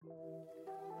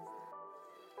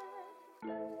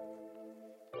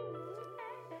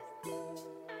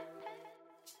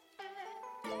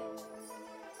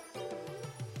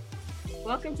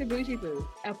Welcome to Bougie,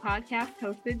 a podcast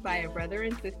hosted by a brother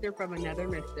and sister from another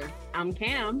mister. I'm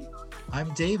Cam.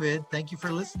 I'm David. Thank you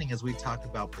for listening as we talk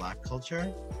about Black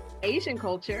culture, Asian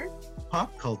culture,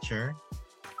 pop culture,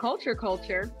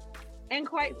 culture, and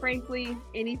quite frankly,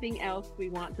 anything else we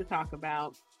want to talk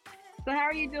about. So how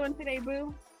are you doing today,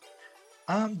 Boo?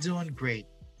 I'm doing great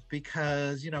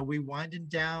because, we're winding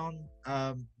down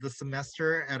the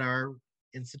semester at our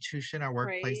institution, our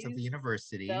workplace at the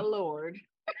university. The Lord.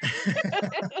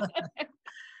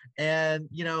 And,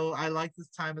 I like this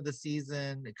time of the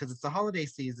season because it's the holiday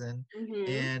season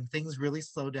and things really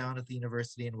slow down at the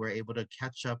university and we're able to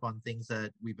catch up on things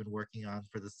that we've been working on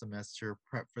for the semester,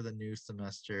 prep for the new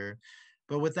semester.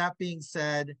 But with that being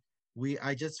said,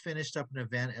 I just finished up an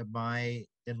event in my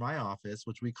office,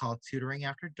 which we call Tutoring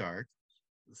After Dark.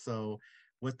 So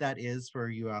what that is for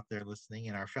you out there listening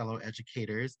and our fellow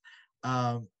educators,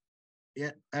 at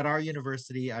our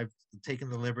university, I've taken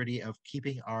the liberty of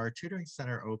keeping our tutoring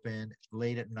center open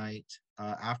late at night,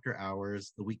 after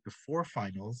hours, the week before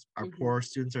finals. Our poor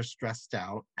students are stressed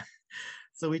out.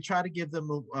 So we try to give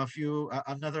them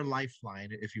another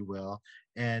lifeline, if you will.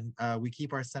 And we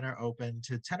keep our center open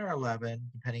to 10 or 11,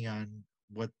 depending on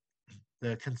what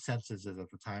the consensus is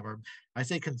at the time. Or I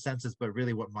say consensus, but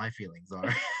really what my feelings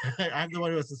are. I'm the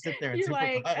one who has to sit there and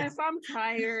supervise. Like, if I'm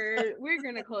tired, we're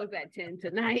going to close at 10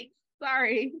 tonight.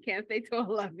 Sorry, can't stay till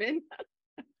 11.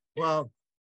 Well,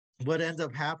 what ends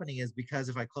up happening is because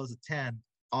if I close at 10,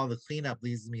 all the cleanup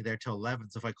leaves me there till 11.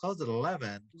 So if I close at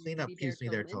 11, cleanup keeps me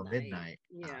there till midnight.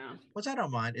 Yeah. Which I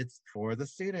don't mind. It's for the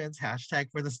students. Hashtag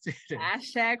for the students.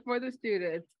 Hashtag for the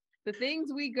students. The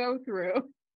things we go through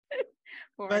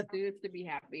for our students to be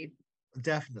happy.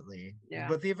 Definitely. Yeah.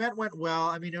 But the event went well.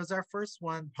 I mean, it was our first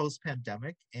one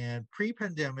post-pandemic, and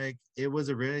pre-pandemic, it was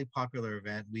a really popular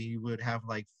event. We would have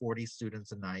like 40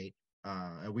 students a night.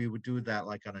 And we would do that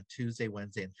like on a Tuesday,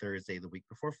 Wednesday, and Thursday, the week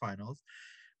before finals.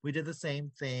 We did the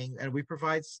same thing, and we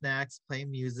provide snacks, play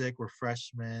music,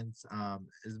 refreshments,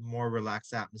 is more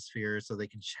relaxed atmosphere so they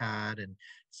can chat and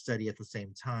study at the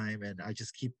same time. And I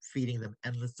just keep feeding them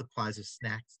endless supplies of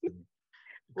snacks and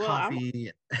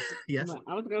coffee. Yes.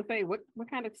 I was gonna say, what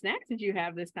kind of snacks did you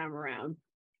have this time around?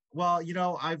 Well,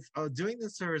 I've doing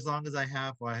this for as long as I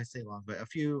have. Well, I say long, but a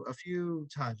few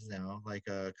times now, like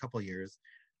a couple years.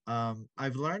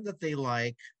 I've learned that they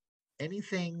like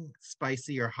anything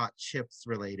spicy or hot chips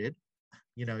related.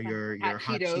 Your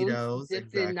hot Cheetos,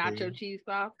 dipped in nacho cheese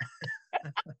sauce.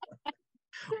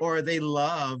 Or they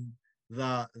love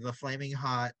the flaming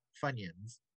hot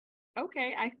Funyuns.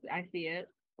 Okay, I see it.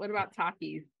 What about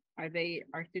Takis?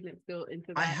 Are students still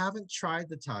into that? I haven't tried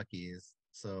the Takis,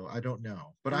 so I don't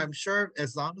know. But I'm sure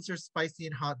as long as they're spicy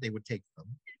and hot, they would take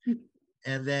them.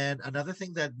 And then another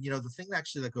thing that, the thing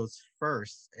actually that goes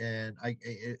first, and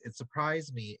it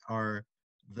surprised me, are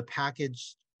the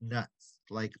packaged nuts,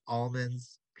 like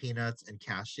almonds, peanuts, and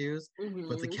cashews.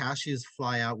 But the cashews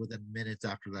fly out within minutes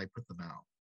after I put them out.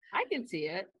 I can see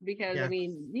it because,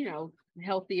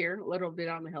 healthier, a little bit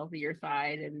on the healthier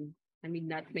side. And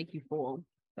nuts make you full.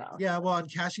 So. Yeah, well, and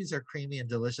cashews are creamy and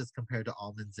delicious compared to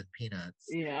almonds and peanuts.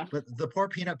 Yeah. But the poor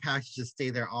peanut packages stay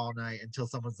there all night until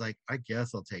someone's like, I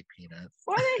guess I'll take peanuts.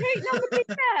 Why are they hating on the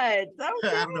peanuts?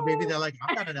 I don't know. Maybe they're like,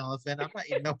 I'm not an elephant. I'm not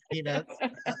eating no peanuts.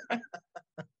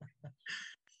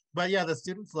 But yeah, the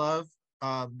students love,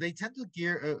 they tend to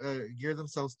gear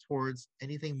themselves towards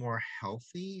anything more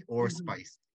healthy or spicy.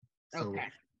 So, okay.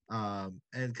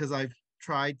 And because I've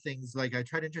tried things like I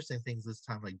tried interesting things this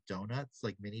time, like donuts,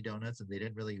 like mini donuts, and they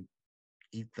didn't really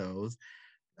eat those.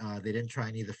 They didn't try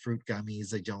any of the fruit gummies.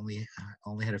 They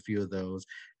only had a few of those.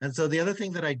 And so the other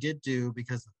thing that I did do,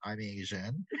 because I'm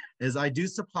Asian, is I do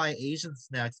supply Asian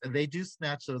snacks, and they do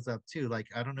snatch those up too. Like,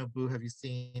 I don't know, Boo, have you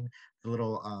seen the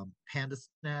little panda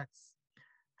snacks?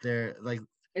 They're like,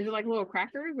 is it like little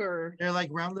crackers or? They're like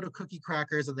round little cookie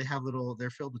crackers, and they're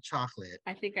filled with chocolate.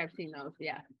 I think I've seen those,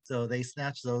 yeah. So they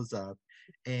snatch those up,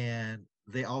 and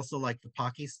they also like the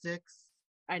Pocky sticks.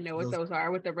 I know what those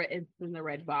are with the red, it's in the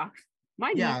red box.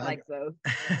 My niece likes those.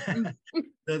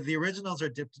 The originals are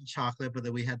dipped in chocolate, but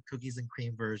then we had cookies and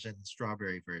cream versions,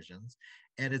 strawberry versions.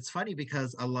 And it's funny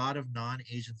because a lot of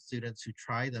non-Asian students who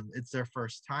try them, it's their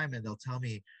first time, and they'll tell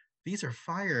me, these are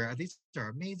fire. These are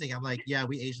amazing. I'm like, yeah,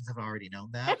 we Asians have already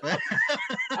known that. But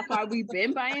that's why we've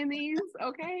been buying these.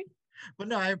 Okay. But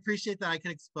no, I appreciate that I can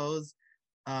expose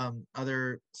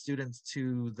other students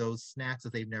to those snacks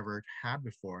that they've never had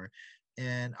before.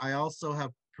 And I also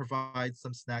have provide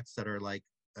some snacks that are like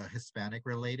Hispanic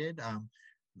related.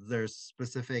 There's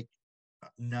specific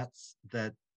nuts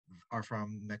that are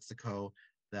from Mexico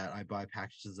that I buy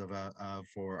packages of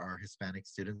for our Hispanic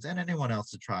students and anyone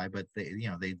else to try. But they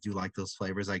do like those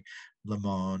flavors like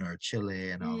lemon or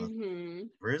chile and all those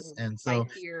flavors. And so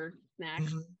spicier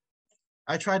snacks. mhm,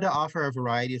 I try to offer a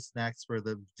variety of snacks for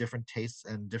the different tastes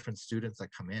and different students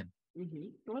that come in.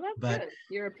 Well, that's But good.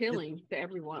 You're appealing to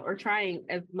everyone, or trying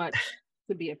as much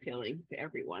to be appealing to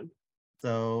everyone.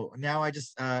 so now I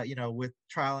just, with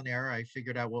trial and error, I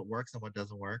figured out what works and what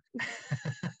doesn't work.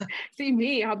 See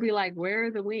me, I'll be like, "Where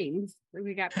are the wings?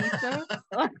 We got pizza."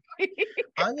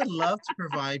 I would love to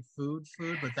provide food,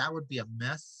 but that would be a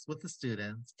mess with the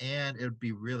students and it would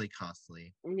be really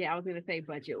costly. Yeah, I was gonna say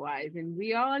budget wise, and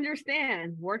we all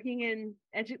understand working in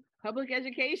public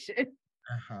education.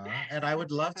 And I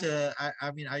would love to.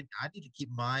 I need to keep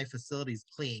my facilities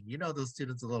clean. Those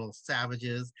students are little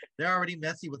savages. They're already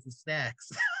messy with the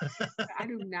snacks. I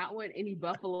do not want any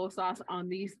buffalo sauce on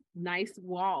these nice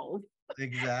walls.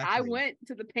 Exactly. I went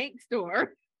to the paint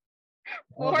store.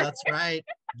 Oh, that's right.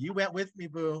 You went with me,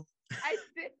 boo. I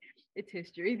did. It's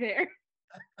history there.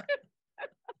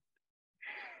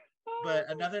 But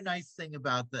another nice thing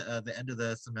about the end of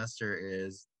the semester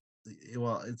is,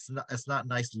 well, it's not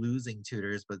nice losing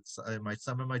tutors, but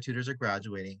some of my tutors are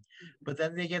graduating, but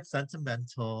then they get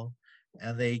sentimental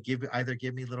and they either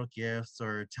give me little gifts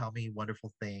or tell me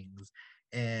wonderful things.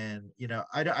 And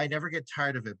I never get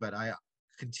tired of it, but I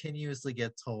continuously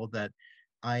get told that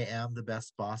I am the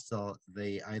best boss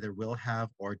they either will have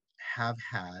or have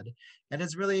had. And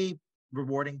it's really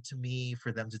rewarding to me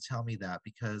for them to tell me that,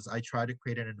 because I try to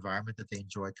create an environment that they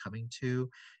enjoy coming to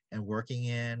and working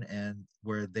in, and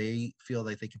where they feel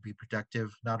like they can be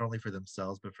productive, not only for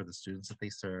themselves, but for the students that they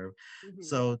serve.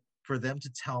 So for them to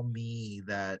tell me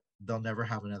that they'll never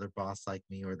have another boss like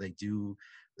me, or they do,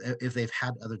 if they've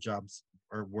had other jobs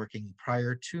or working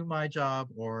prior to my job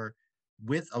or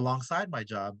alongside my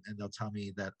job, and they'll tell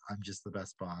me that I'm just the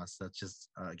best boss, that's just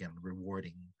again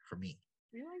rewarding for me.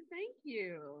 You're like, thank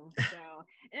you. So,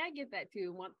 and I get that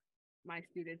too. Once my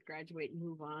students graduate and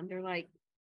move on, they're like,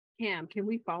 Cam, can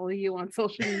we follow you on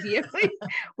social media?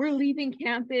 We're leaving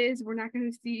campus. We're not going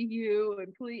to see you.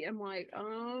 And please, I'm like,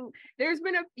 oh, there's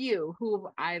been a few who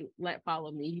I let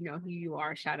follow me. You know who you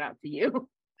are. Shout out to you.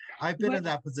 I've been in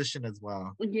that position as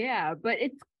well. Yeah, but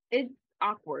it's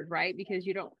awkward, right? Because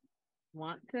you don't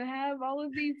want to have all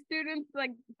of these students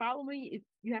like follow me.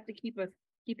 You have to keep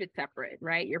it separate,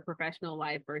 right? Your professional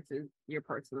life versus your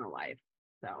personal life.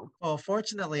 So, well,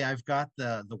 fortunately, I've got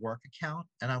the work account,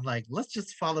 and I'm like, let's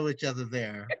just follow each other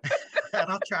there,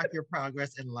 and I'll track your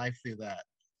progress in life through that.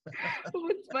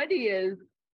 What's funny is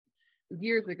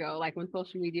years ago, like when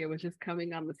social media was just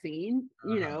coming on the scene,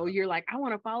 you're like, I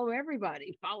want to follow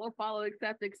everybody, follow,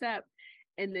 accept,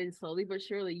 and then slowly but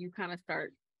surely you kind of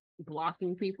start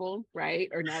blocking people, right?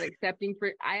 Or not accepting.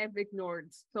 I have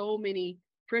ignored so many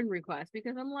friend requests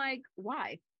because I'm like,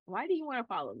 why do you want to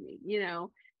follow me?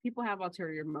 People have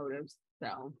ulterior motives.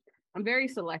 So I'm very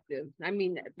selective. I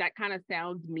mean, that kind of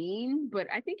sounds mean, but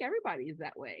I think everybody is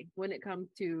that way when it comes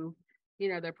to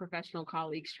their professional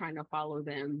colleagues trying to follow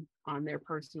them on their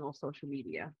personal social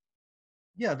media.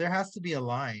 Yeah, there has to be a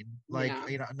line. Like,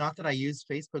 not that I use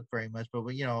Facebook very much, but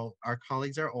our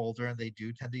colleagues are older and they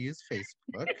do tend to use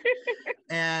Facebook.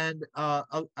 And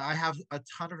I have a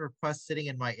ton of requests sitting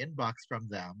in my inbox from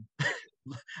them.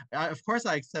 Of course,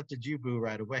 I accepted you, boo,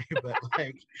 right away. But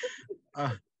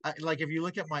like if you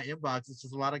look at my inbox, it's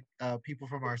just a lot of people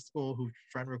from our school who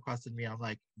friend requested me. I'm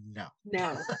like, no,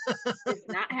 it's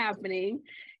not happening.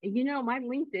 And my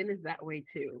LinkedIn is that way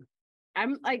too.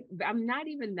 I'm not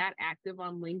even that active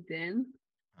on LinkedIn,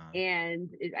 and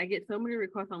I get so many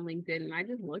requests on LinkedIn, and I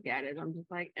just look at it. I'm just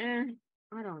like, I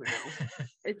don't know.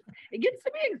 It gets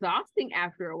to be exhausting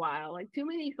after a while. Like too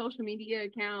many social media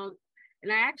accounts.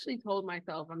 And I actually told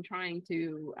myself I'm trying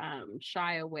to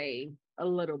shy away a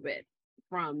little bit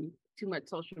from too much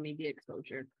social media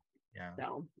exposure. Yeah.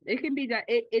 So it can be that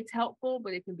it's helpful,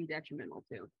 but it can be detrimental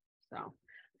too. So,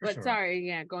 but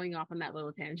sorry, going off on that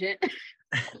little tangent.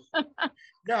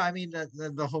 No, I mean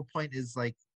the whole point is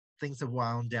like things have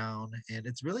wound down, and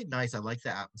it's really nice. I like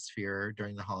the atmosphere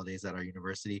during the holidays at our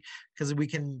university because we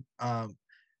can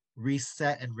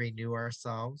reset and renew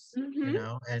ourselves,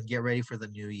 and get ready for the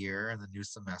new year and the new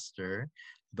semester.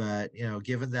 But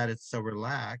given that it's so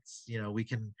relaxed, we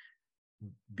can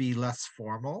be less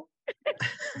formal.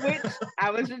 Which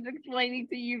I was just explaining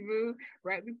to you, Boo,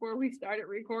 right before we started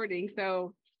recording.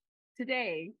 So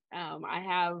today, I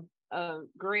have a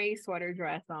gray sweater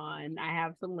dress on. I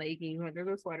have some leggings under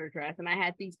the sweater dress, and I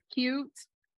had these cute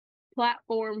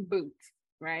platform boots,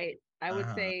 right? I would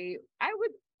say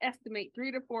estimate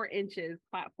 3 to 4 inches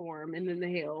platform, and then the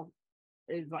hill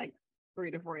is like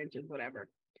 3 to 4 inches, whatever.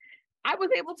 I was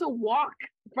able to walk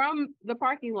from the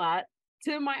parking lot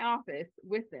to my office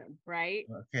with them, right?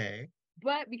 Okay.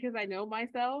 But because I know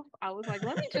myself, I was like,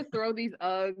 let me just throw these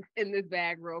Uggs in this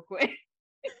bag real quick.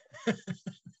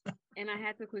 And I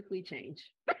had to quickly change.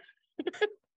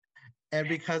 And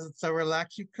because it's so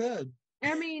relaxed, you could.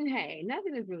 I mean, hey,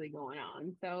 nothing is really going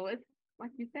on. So it's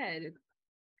like you said, it's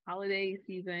holiday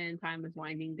season, time is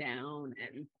winding down.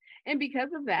 And because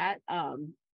of that, I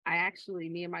actually,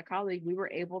 me and my colleague, we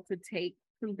were able to take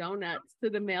some donuts to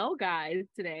the mail guys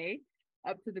today,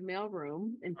 up to the mail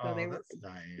room. And so Oh, that's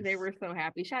nice. they were so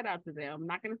happy. Shout out to them. I'm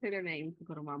not gonna say their names to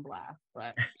put them on blast,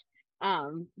 but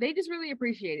they just really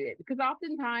appreciated it, because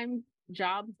oftentimes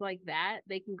jobs like that,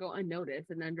 they can go unnoticed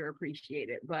and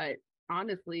underappreciated. But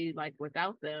honestly, like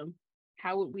without them,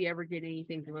 how would we ever get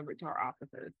anything delivered to our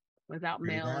offices without True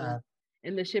mail that.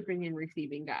 and the shipping and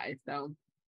receiving guys? So,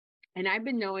 and I've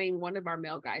been knowing one of our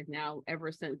mail guys now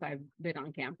ever since I've been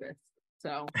on campus.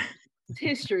 So it's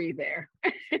history there.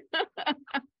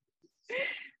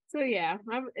 So yeah,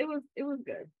 it was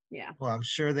good. Yeah. Well, I'm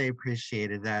sure they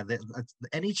appreciated that.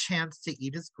 Any chance to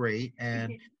eat is great.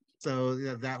 And so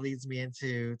that leads me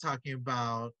into talking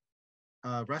about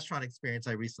a restaurant experience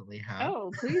I recently had.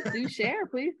 Oh, please do share.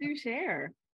 Please do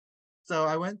share. So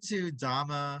I went to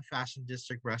DAMA Fashion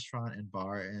District Restaurant and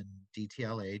Bar in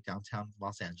DTLA, downtown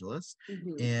Los Angeles.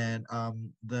 Mm-hmm. And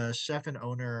the chef and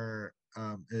owner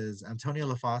is Antonia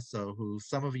Lafaso, who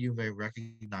some of you may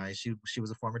recognize. She was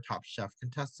a former Top Chef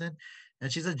contestant,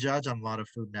 and she's a judge on a lot of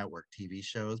Food Network TV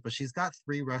shows. But she's got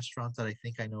 3 restaurants that I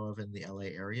think I know of in the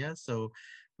LA area. So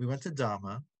we went to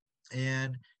DAMA,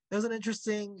 and it was an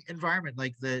interesting environment.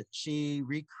 Like she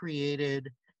recreated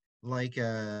like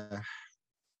a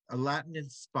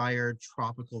Latin-inspired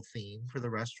tropical theme for the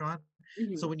restaurant.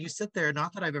 Mm-hmm. So when you sit there,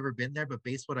 not that I've ever been there, but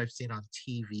based what I've seen on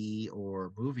TV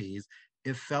or movies,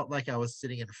 it felt like I was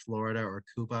sitting in Florida or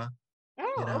Cuba.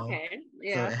 Oh, okay. So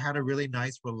Yeah. it had a really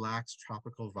nice, relaxed,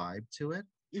 tropical vibe to it.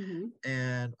 Mm-hmm.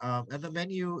 And the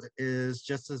menu is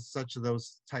just as such of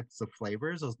those types of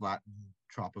flavors, those Latin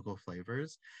tropical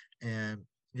flavors. And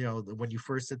when you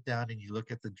first sit down and you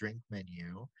look at the drink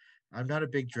menu, I'm not a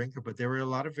big drinker, but there were a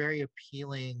lot of very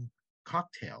appealing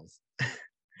cocktails.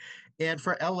 And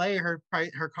for LA, her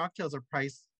cocktails are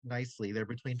priced nicely. They're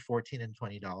between $14 and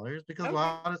 $20, because a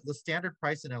lot of the standard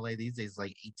price in LA these days is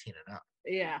like 18 and up.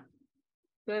 Yeah.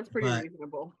 So that's pretty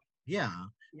reasonable. Yeah.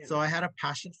 So I had a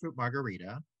passion fruit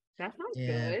margarita. That sounds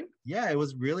good. Yeah, it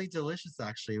was really delicious,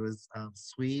 actually. It was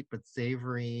sweet but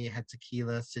savory, had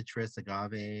tequila, citrus,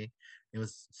 agave. It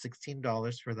was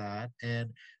 $16 for that.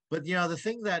 But the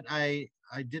thing that I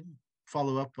didn't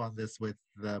follow up on this with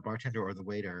the bartender or the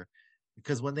waiter,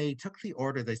 because when they took the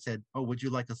order, they said, "Oh, would you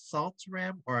like a salt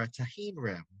rim or a tahini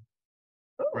rim?"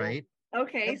 Ooh. Right?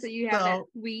 Okay, so you have that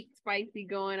sweet, spicy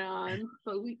going on.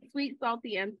 So sweet,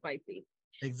 salty, and spicy.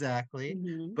 Exactly.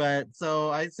 Mm-hmm. But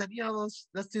so I said,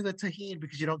 let's do the tahini,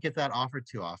 because you don't get that offered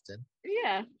too often.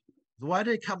 Yeah. Why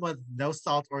did it come with no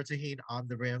salt or tahini on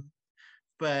the rim?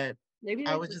 But maybe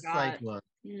I was just like, look,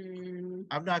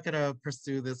 I'm not gonna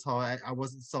pursue this whole. I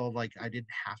wasn't so like I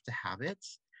didn't have to have it,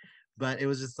 but it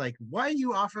was just like, why are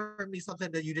you offering me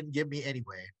something that you didn't give me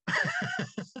anyway?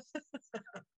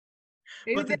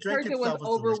 Maybe the person was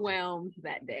overwhelmed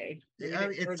that day.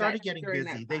 It started getting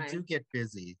busy. They do get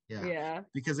busy. Yeah.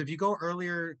 Because if you go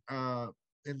earlier, our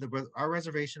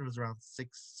reservation was around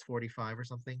 6:45 or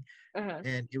something,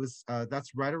 and it was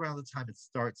that's right around the time it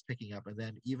starts picking up. And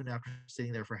then even after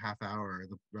sitting there for half hour,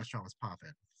 the restaurant was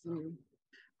popping. So.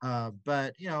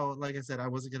 But like I said, I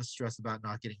wasn't going to stress about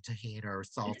not getting tahini or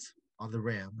salt on the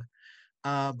rim,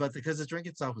 but because the drink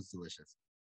itself was delicious.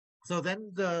 So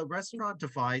then the restaurant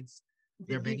divides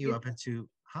their menu up into,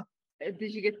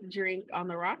 Did you get the drink on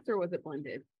the rocks, or was it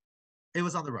blended? It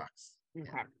was on the rocks. Okay.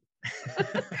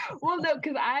 Yeah. Well, no,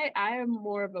 because I am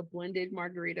more of a blended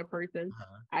margarita person.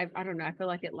 I don't know. I feel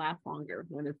like it lasts longer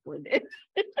when it's blended.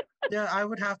 Yeah, I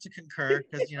would have to concur,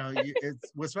 because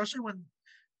it's especially when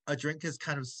a drink is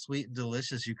kind of sweet and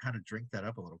delicious, you kind of drink that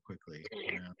up a little quickly.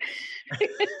 It's,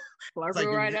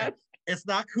 like, it's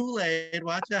not Kool-Aid.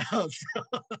 Watch out.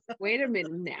 Wait a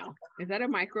minute now. Is that a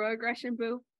microaggression,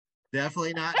 boo?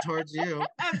 Definitely not towards you.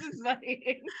 I'm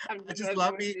just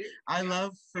funny. I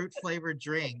love fruit flavored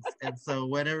drinks, and so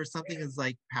whenever something is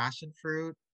like passion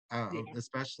fruit,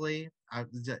 especially, I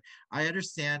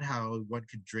understand how one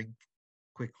could drink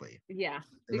quickly. Yeah,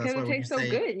 because it tastes so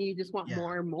good, and you just want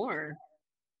more and more.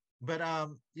 But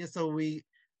so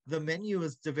the menu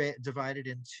is divided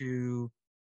into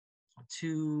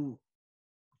 2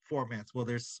 formats. Well,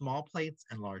 there's small plates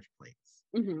and large plates,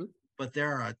 Hmm. but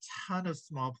there are a ton of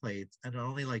small plates and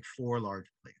only like 4 large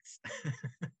plates.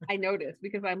 I noticed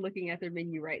because I'm looking at their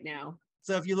menu right now.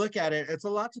 So if you look at it, it's a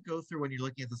lot to go through when you're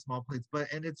looking at the small plates,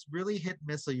 and it's really hit and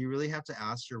miss. So you really have to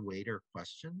ask your waiter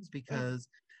questions Ugh. because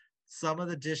some of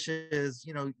the dishes,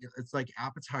 it's like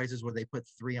appetizers where they put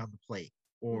 3 on the plate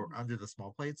or Mhm. under the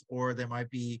small plates, or there might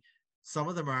be some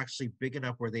of them are actually big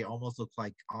enough where they almost look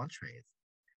like entrees.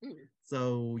 Mm.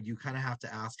 So you kind of have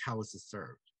to ask how is it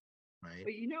served, right?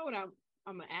 But you know what I'm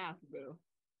gonna ask, boo.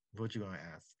 What you gonna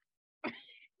ask?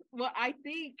 Well, I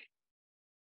think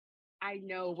I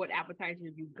know what appetizer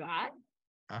you got,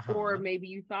 or Uh-huh. maybe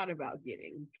you thought about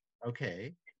getting.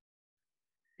 Okay.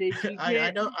 Did you I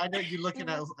get? know you're looking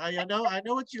at I know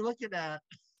what you're looking at.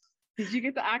 Did you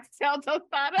get the oxtail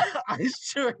tostada? I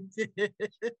sure did.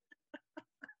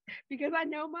 Because I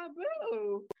know my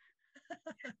boo.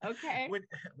 Okay. when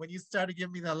when you started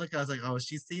giving me that look, I was like, oh,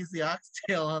 she sees the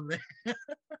oxtail on there.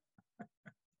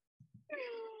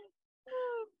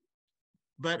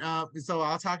 But so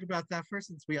I'll talk about that first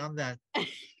since we're on that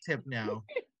tip now.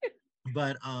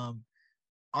 But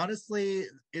honestly,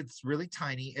 it's really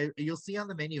tiny. You'll see on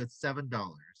the menu it's $7.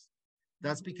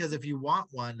 That's because if you want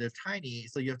one, they're tiny,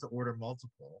 so you have to order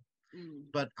multiple. Mm.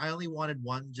 But I only wanted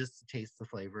one just to taste the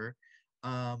flavor.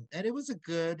 And it was a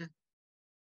good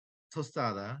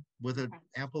tostada with an Okay.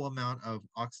 ample amount of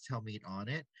oxtail meat on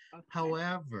it. Okay.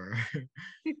 However,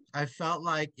 I felt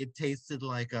like it tasted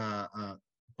like a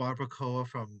barbacoa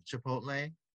from Chipotle.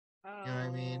 You know what I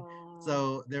mean? Oh,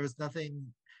 So there was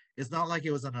nothing. It's not like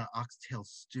it was on an oxtail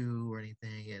stew or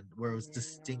anything, and where it was yeah.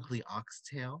 distinctly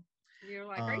oxtail. You're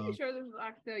like, are you Um, sure this is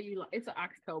oxtail? It's an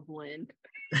oxtail blend.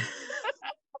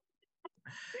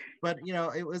 but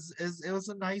it was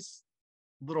a nice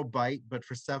little bite. But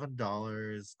for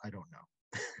 $7, I don't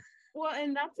know. Well,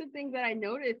 and that's the thing that I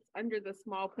noticed under the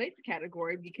small plates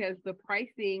category because the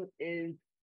pricing is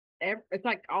it's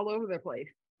like all over the place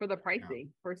for the Yeah.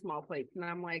 pricing for small plates. And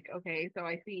I'm like, okay, so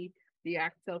I see the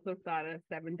oxtail tostada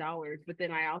 $7, but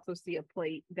then I also see a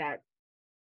plate that's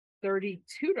 $32,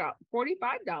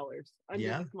 $45 under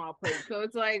Yeah. the small plate. So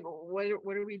it's like, what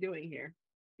are we doing here?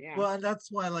 Yeah. Well, and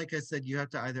that's why, like I said, you have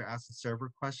to either ask the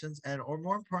server questions or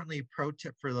more importantly, pro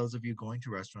tip for those of you going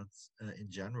to restaurants in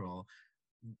general,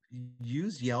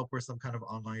 use Yelp or some kind of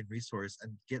online resource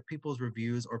and get people's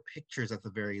reviews or pictures at the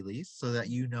very least so that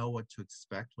you know what to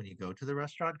expect when you go to the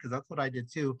restaurant. Because that's what I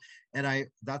did too. And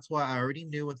that's why I already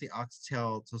knew what the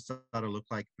oxtail tostada looked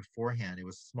like beforehand. It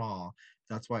was small.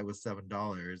 That's why it was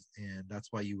 $7. And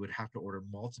that's why you would have to order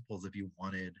multiples if you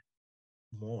wanted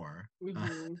more.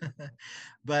 Mm-hmm.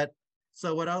 But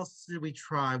so what else did we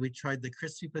try? We tried the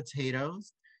crispy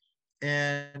potatoes,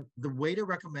 and the waiter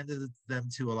recommended them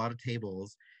to a lot of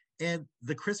tables. And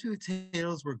the crispy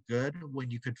potatoes were good when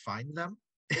you could find them.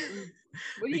 Mm.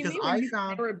 What do you Because mean when I they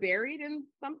found, were buried in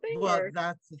something well, or?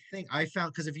 that's the thing. I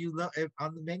found because if you look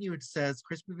on the menu, it says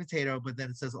crispy potato, but then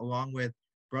it says along with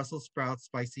Brussels sprouts,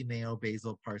 spicy mayo,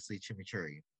 basil, parsley,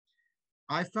 chimichurri.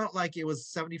 I felt like it was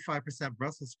 75%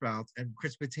 Brussels sprouts and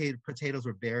crispy potatoes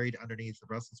were buried underneath the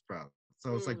Brussels sprouts.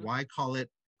 So it's like, Mm. why call it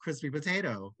crispy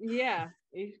potato? Yeah,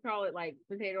 you should call it like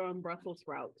potato and Brussels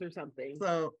sprouts or something.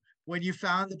 So when you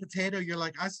found the potato, you're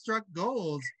like, I struck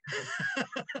gold.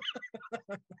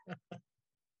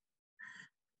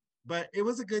 But it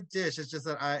was a good dish. It's just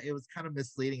that it was kind of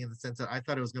misleading in the sense that I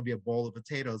thought it was going to be a bowl of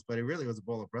potatoes, but it really was a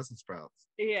bowl of Brussels sprouts.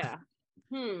 Yeah.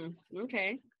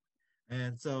 Okay.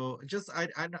 And so just I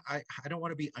don't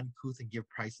want to be uncouth and give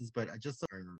prices, but I just so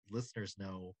our listeners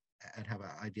know and have an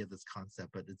idea of this concept.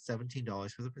 But it's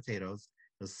 $17 for the potatoes,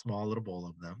 a small little bowl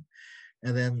of them.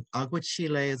 And then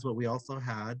aguachile is what we also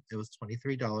had. It was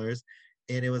 $23.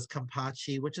 And it was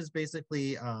campachi, which is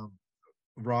basically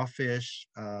raw fish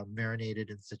marinated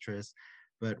in citrus,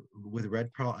 but with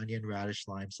red pearl onion, radish,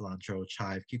 lime, cilantro,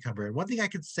 chive, cucumber. And one thing I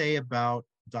could say about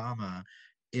Dama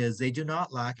is they do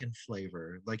not lack in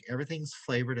flavor. Like everything's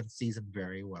flavored and seasoned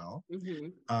very well.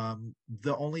 Mm-hmm.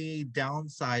 The only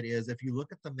downside is if you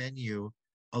look at the menu,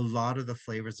 a lot of the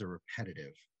flavors are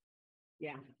repetitive.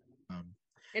 Yeah. Um,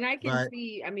 And I can but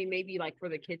see, I mean, maybe like for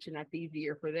the kitchen, that's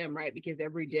easier for them, right? Because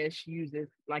every dish uses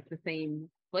like the same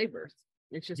flavors.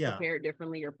 It's just yeah. prepared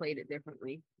differently or plated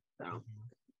differently. So, Mhm.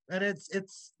 And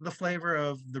it's the flavor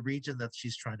of the region that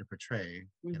she's trying to portray,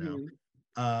 you know. mm-hmm.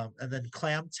 And then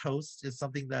clam toast is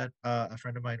something that a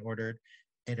friend of mine ordered,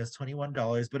 and it was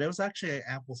 $21, but it was actually an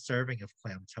ample serving of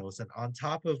clam toast. And on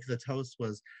top of the toast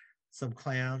was some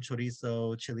clam,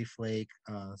 chorizo, chili flake,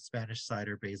 Spanish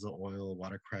cider, basil oil,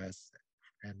 watercress,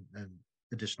 and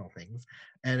additional things,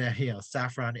 and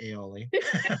saffron aioli.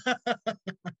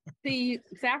 See,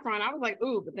 saffron, I was like,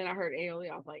 ooh, but then I heard aioli,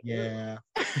 I was like, Yeah.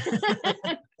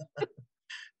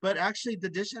 But actually, the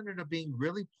dish ended up being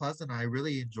really pleasant. I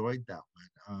really enjoyed that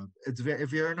one.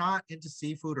 If you're not into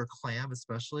seafood or clam,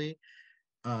 especially,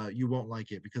 you won't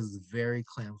like it because it's very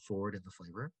clam forward in the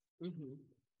flavor. Mm-hmm.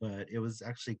 But it was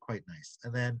actually quite nice.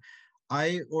 And then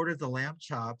I ordered the lamb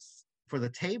chops for the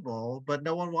table, but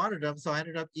no one wanted them, so I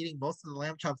ended up eating most of the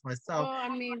lamb chops myself. Well,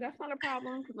 I mean, that's not a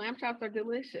problem because lamb chops are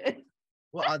delicious.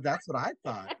 Well, that's what I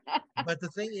thought. But the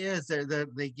thing is,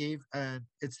 they gave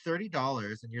it's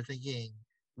 $30, and you're thinking,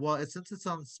 well, since it's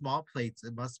on small plates,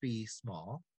 it must be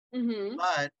small. Mm-hmm.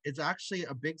 But it's actually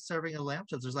a big serving of lamb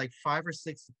chops. There's like 5 or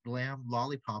 6 lamb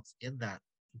lollipops in that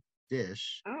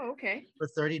dish. Oh, okay. For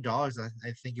 $30,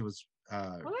 I think it was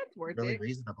Well, that's worth really it.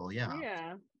 reasonable. Yeah,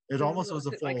 Yeah. it So almost was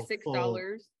a like full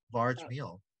 $6, large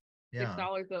meal. Yeah.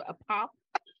 $6 a pop.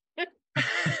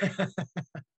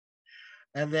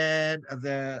 And then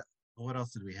what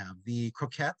else did we have? The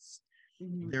croquettes.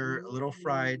 They're little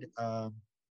fried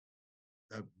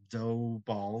dough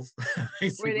balls.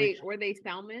 Basically. Were they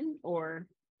salmon or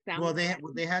salmon?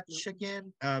 Well, they had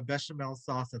chicken, bechamel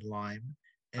sauce, and lime,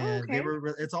 and okay. they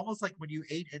were. It's almost like when you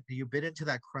ate it, you bit into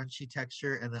that crunchy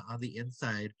texture, and then on the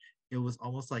inside, it was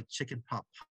almost like chicken pot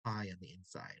pie on the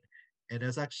inside, and it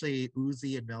was actually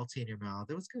oozy and melty in your mouth.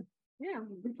 It was good. Yeah,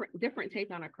 different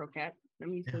take on a croquette.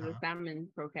 I'm used to the salmon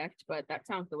croquettes, but that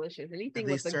sounds delicious. Anything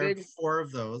with a good 4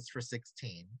 of those for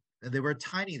 16, and they were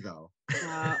tiny though.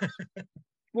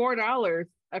 $4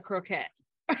 a croquette.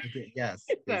 Yes.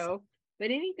 So,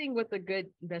 but anything with a good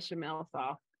bechamel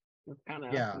sauce is kind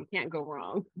of you can't go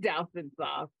wrong. Doused in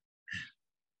sauce.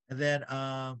 And then,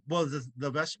 well,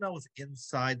 the bechamel was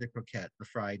inside the croquette, the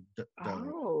fried dough.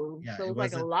 Oh, yeah, so it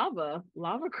was like a lava.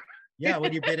 Yeah,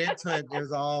 when you bit into it, it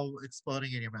was all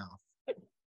exploding in your mouth.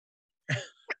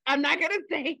 I'm not gonna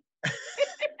say.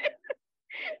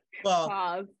 Well,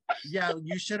 pause. Yeah,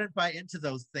 you shouldn't bite into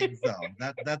those things though.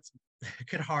 That's it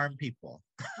could harm people.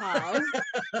 Pause.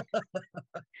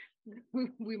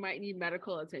 We might need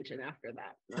medical attention after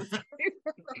that.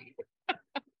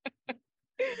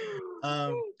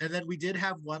 And then we did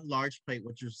have one large plate,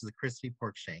 which was the crispy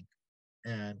pork shank,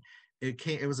 and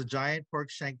it was a giant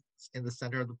pork shank in the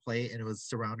center of the plate, and it was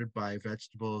surrounded by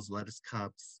vegetables, lettuce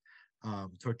cups,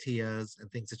 tortillas,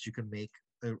 and things that you can make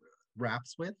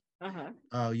wraps with.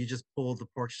 You just pull the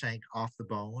pork shank off the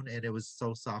bone, and it was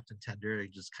so soft and tender,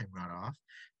 it just came right off.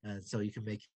 And so you can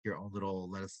make your own little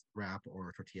lettuce wrap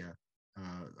or tortilla,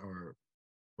 or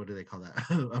what do they call that?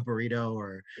 A burrito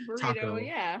or taco.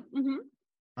 Yeah.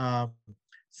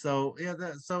 So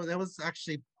that was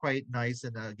actually quite nice,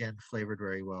 and again flavored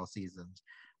very well, seasoned.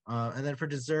 And then for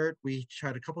dessert, we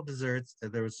tried a couple desserts.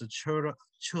 There was a churro,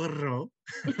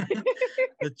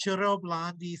 the churro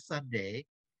blondie sundae,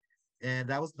 and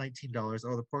that was $19.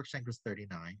 Oh, the pork shank was $39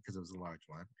 because it was a large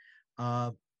one.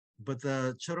 But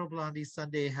the churro blondie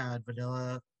sundae had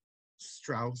vanilla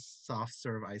Strauss soft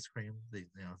serve ice cream. They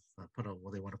they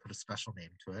want to put a special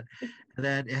name to it. And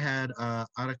then it had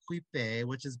arequipe,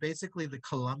 which is basically the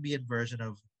Colombian version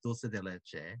of dulce de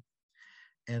leche.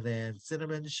 And then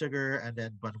cinnamon sugar, and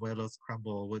then buñuelos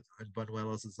crumble and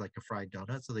buñuelos is like a fried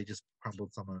donut, so they just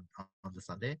crumbled some on the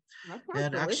sundae.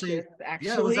 And actually,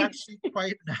 yeah, it was actually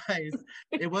quite nice.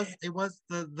 It was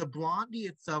the blondie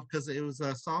itself, because it was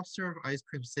a soft serve ice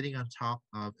cream sitting on top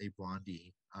of a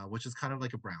blondie, which is kind of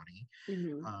like a brownie,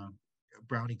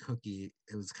 brownie cookie.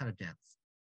 It was kind of dense,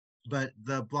 but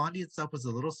the blondie itself was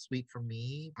a little sweet for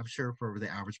me. I'm sure for the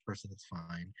average person it's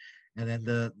fine. And then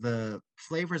the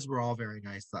flavors were all very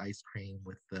nice. The ice cream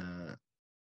with the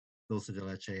dulce de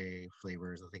leche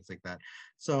flavors and things like that.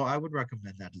 So I would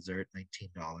recommend that dessert,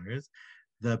 $19.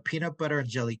 The peanut butter and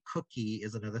jelly cookie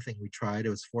is another thing we tried.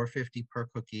 It was $4.50 per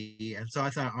cookie. And so I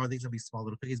thought, oh, these gonna be small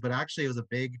little cookies, but actually it was a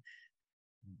big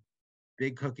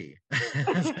cookie.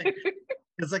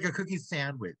 It's like a cookie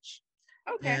sandwich.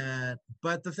 Okay.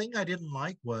 But the thing I didn't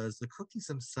like was the cookies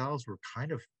themselves were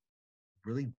kind of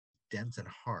really dense and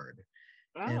hard.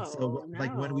 And so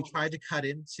like when we tried to cut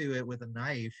into it with a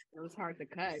knife, it was hard to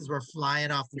cut. These were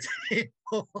flying off the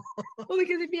table. Well,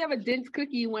 because if you have a dense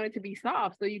cookie, you want it to be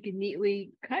soft so you can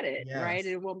neatly cut it, right?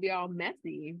 It won't be all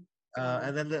messy.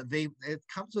 And then they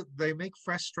make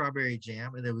fresh strawberry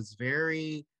jam, and it was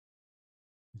very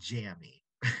jammy.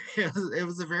 It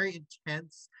was a very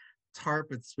intense tart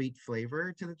but sweet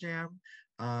flavor to the jam.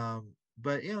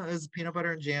 But it was peanut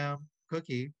butter and jam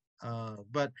cookie.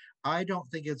 But I don't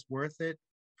think it's worth it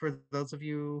for those of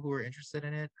you who are interested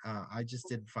in it. I just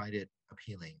didn't find it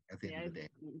appealing at the end of the day.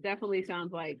 Definitely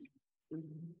sounds like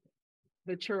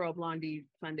the churro blondie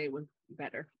sundae was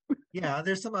better. Yeah,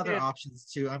 there's some other Yeah. options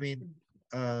too. I mean,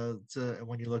 to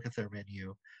when you look at their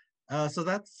menu. So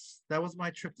that was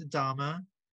my trip to Dama.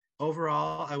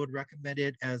 Overall, I would recommend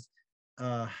it as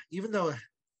even though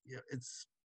it's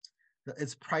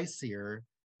pricier.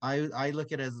 I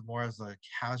look at it as more as a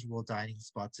casual dining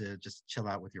spot to just chill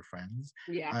out with your friends.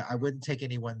 Yeah. I wouldn't take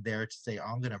anyone there to say, oh,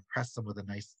 I'm going to impress them with a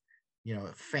nice,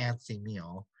 fancy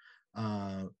meal.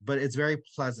 But it's very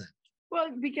pleasant. Well,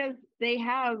 because they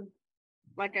have,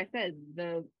 like I said,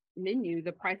 the menu,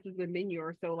 the prices of the menu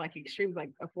are so like extreme,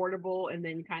 like affordable and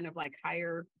then kind of like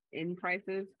higher in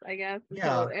prices, I guess. Yeah.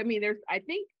 So I mean, I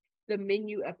think the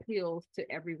menu appeals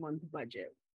to everyone's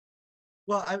budget.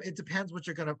 Well, it depends what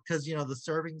you're gonna, because the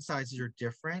serving sizes are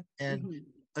different, and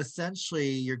essentially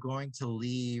you're going to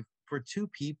leave for two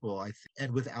people, I think,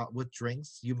 and with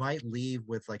drinks, you might leave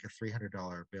with like a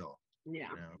 $300 bill. Yeah,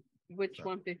 which so.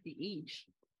 150 each.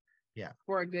 Yeah,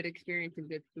 for a good experience and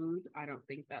good food, I don't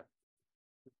think that's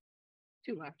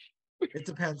too much. It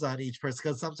depends on each person,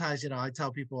 because sometimes I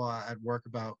tell people at work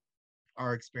about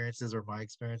our experiences or my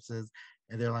experiences,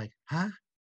 and they're like, "Huh?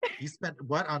 You spent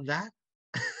what on that?"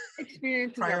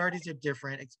 Experiences priorities are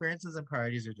different. Experiences and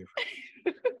priorities are different.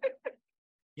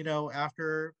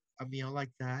 After a meal like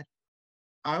that,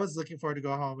 I was looking forward to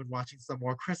go home and watching some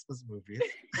more Christmas movies.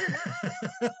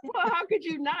 Well, how could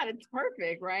you not? It's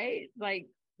perfect, right? Like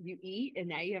you eat and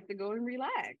now you have to go and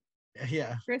relax.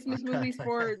 Yeah. Christmas movies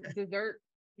for dessert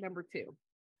number 2.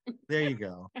 There you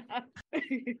go.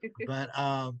 But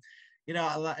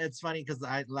it's funny because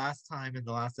last time in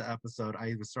the last episode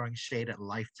I was throwing shade at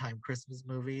Lifetime Christmas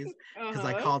movies because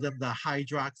I called them the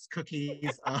Hydrox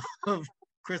cookies of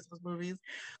Christmas movies.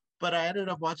 But I ended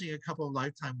up watching a couple of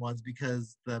Lifetime ones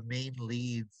because the main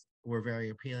leads were very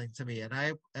appealing to me, and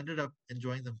I ended up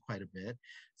enjoying them quite a bit.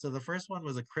 So the first one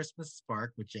was A Christmas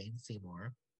Spark with Jane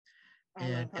Seymour.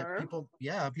 And people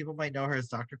might know her as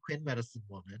Dr. Quinn, Medicine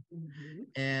Woman.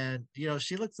 And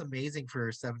she looks amazing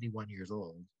for 71 years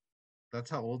old. That's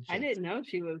how old she is. I didn't know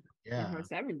she was in her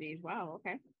 70s. Wow,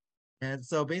 okay. And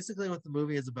so basically what the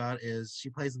movie is about is she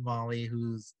plays Molly,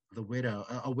 who's a widow,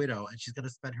 and she's going to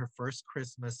spend her first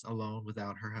Christmas alone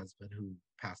without her husband, who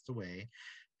passed away.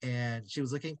 And she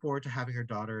was looking forward to having her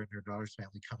daughter and her daughter's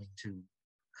family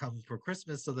come for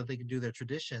Christmas so that they can do their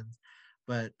traditions.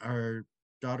 But her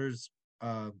daughter's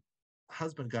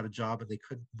husband got a job and they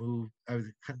couldn't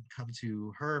couldn't come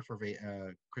to her for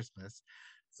Christmas.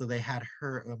 So they had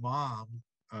her mom,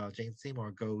 Jane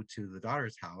Seymour, go to the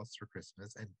daughter's house for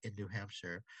Christmas in New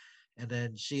Hampshire. And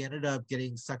then she ended up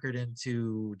getting suckered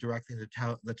into directing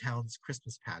the town's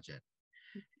Christmas pageant.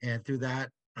 And through that,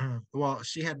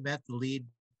 she had met the lead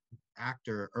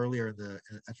actor earlier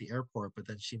at the airport, but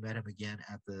then she met him again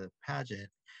at the pageant,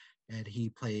 and he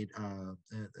played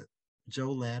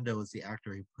Joe Lando is the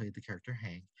actor who played the character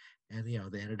Hank, and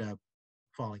they ended up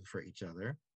falling for each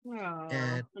other. Oh,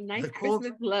 and a nice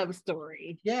Christmas love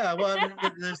story. Yeah, well, I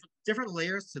mean, there's different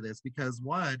layers to this because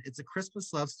one, it's a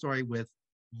Christmas love story with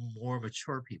more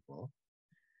mature people,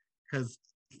 because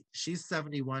she's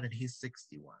 71 and he's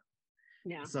 61.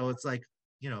 Yeah. So it's like,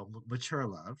 mature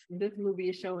love. This movie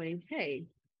is showing, hey,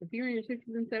 if you're in your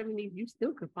 60s and 70s, you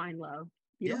still could find love.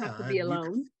 You don't have to be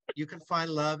alone. You can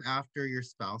find love after your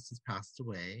spouse has passed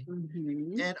away.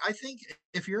 And I think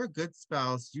if you're a good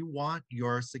spouse, you want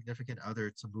your significant other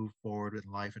to move forward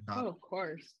in life and not, of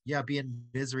course, be in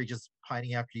misery just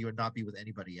pining after you and not be with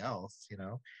anybody else,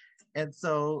 And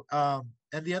so,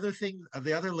 and the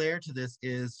other layer to this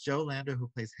is Joe Lando, who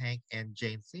plays Hank, and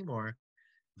Jane Seymour.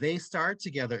 They starred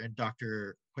together in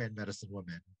Dr. Quinn, Medicine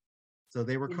Woman. So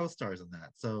they were co-stars in that.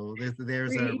 So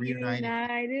there's a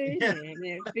reunited and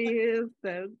it feels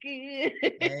so good.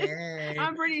 Hey.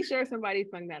 I'm pretty sure somebody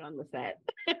sung that on the set.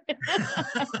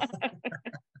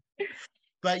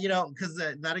 But because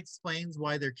that explains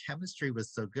why their chemistry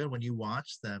was so good. When you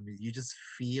watch them, you just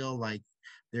feel like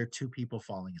they're two people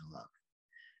falling in love,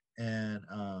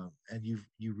 and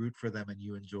you root for them and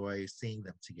you enjoy seeing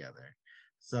them together.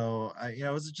 So it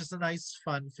was just a nice,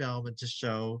 fun film, and to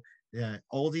show. Yeah,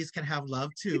 oldies can have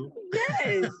love too.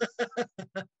 Yes.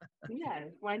 Yes,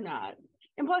 why not?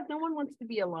 And plus, no one wants to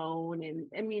be alone. And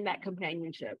I mean, that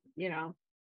companionship,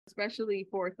 especially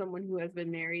for someone who has been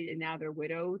married and now they're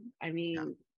widowed. I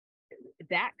mean,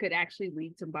 that could actually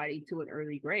lead somebody to an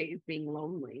early grave, being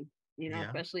lonely,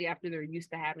 especially after they're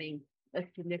used to having a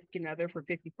significant other for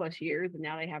 50 plus years and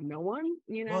now they have no one.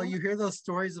 Well, you hear those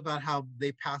stories about how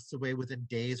they passed away within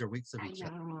days or weeks of each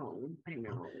other. I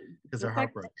know. Because they're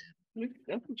heartbroken.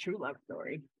 That's a true love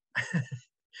story.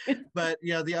 But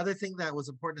the other thing that was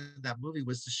important in that movie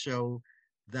was to show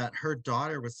that her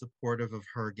daughter was supportive of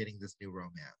her getting this new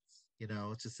romance.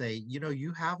 To say,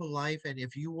 you have a life, and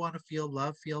if you want to feel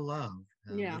love, feel love.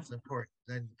 Yeah. That's important.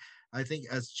 And I think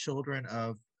as children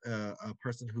of a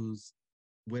person who's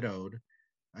widowed,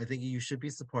 I think you should be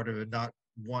supportive and not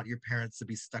want your parents to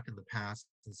be stuck in the past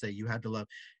and say you had to love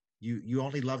you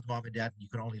only loved mom and dad and you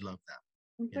can only love them.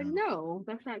 It's like, no,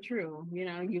 that's not true.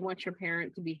 You want your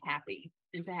parent to be happy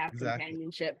and to have Exactly.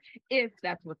 companionship if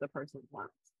that's what the person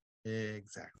wants.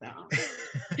 Exactly.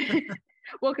 So.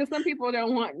 Well, because some people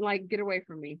don't want, like, get away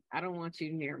from me. I don't want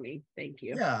you near me. Thank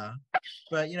you. Yeah,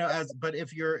 but but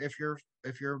if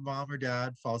your mom or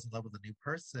dad falls in love with a new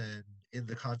person in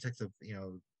the context of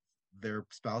their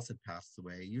spouse had passed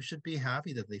away, you should be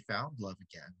happy that they found love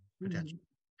again potentially. Mm-hmm.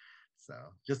 So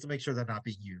just to make sure they're not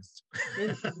being used.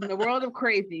 In the world of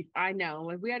crazies, I know.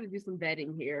 Like, we got to do some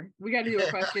vetting here. We got to do a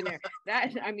questionnaire.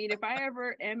 If I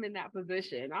ever am in that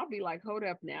position, I'll be like, hold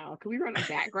up now. Can we run a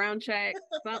background check?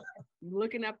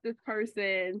 Looking up this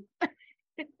person.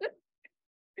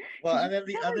 Well, and then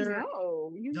the other.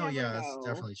 Know. It's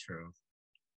definitely true.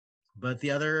 But the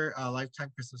other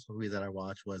Lifetime Christmas movie that I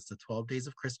watched was The 12 Days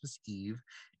of Christmas Eve,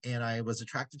 and I was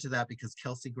attracted to that because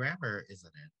Kelsey Grammer is in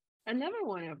it. Another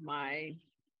one of my,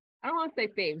 I don't want to say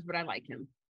faves, but I like him.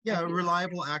 Yeah, a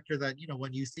reliable actor that,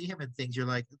 when you see him in things, you're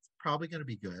like, it's probably going to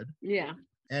be good. Yeah.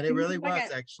 And it really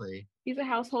was, actually. He's a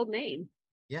household name.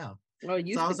 Yeah. Well,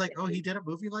 so I was like, oh, he did a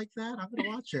movie like that? I'm going to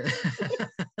watch it.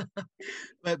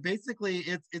 But basically,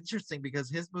 it's interesting because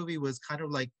his movie was kind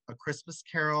of like A Christmas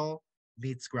Carol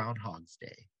meets Groundhog's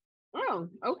Day. Oh,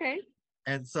 okay.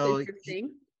 And so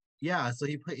interesting. So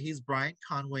he's Brian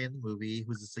Conway in the movie,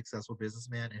 who's a successful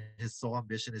businessman, and his sole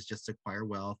ambition is just to acquire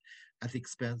wealth at the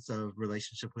expense of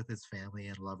relationship with his family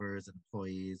and lovers and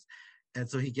employees. And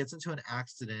so he gets into an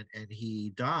accident and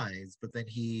he dies, but then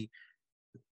he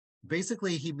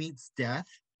meets death,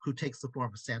 who takes the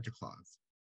form of Santa Claus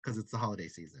because it's the holiday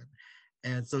season.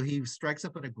 And so he strikes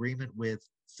up an agreement with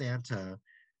Santa.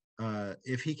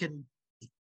 If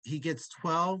he gets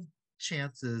 12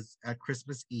 chances at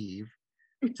Christmas Eve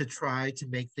to try to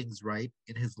make things right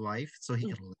in his life so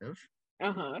he can live.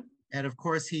 Uh-huh. And of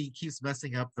course, he keeps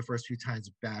messing up the first few times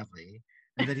badly.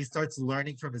 And then he starts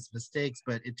learning from his mistakes,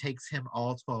 but it takes him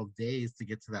all 12 days to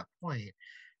get to that point.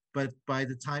 But by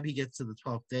the time he gets to the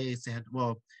 12th day,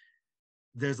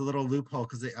 there's a little loophole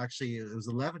because it was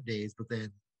 11 days, but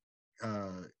then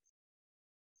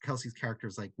Kelsey's character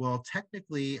is like, well,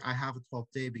 technically I have a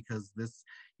 12th day because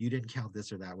you didn't count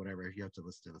this or that, whatever. You have to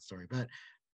listen to the story. But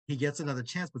he gets another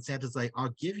chance, but Santa's like,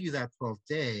 I'll give you that 12th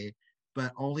day,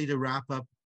 but only to wrap up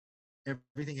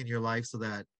everything in your life so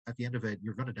that at the end of it,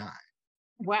 you're going to die.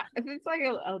 Wow. It's like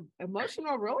a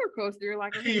emotional roller coaster.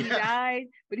 Like, he died,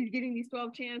 but he's getting these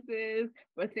 12 chances,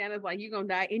 but Santa's like, you're going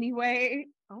to die anyway.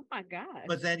 Oh my gosh.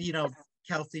 But then,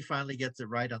 Kelsey finally gets it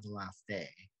right on the last day.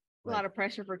 A lot of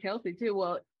pressure for Kelsey too.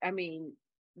 Well,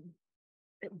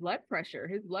 blood pressure.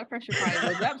 His blood pressure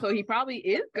probably goes up, so he probably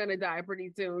is going to die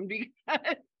pretty soon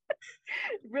because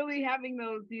really having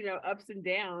those, ups and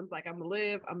downs, like, I'm gonna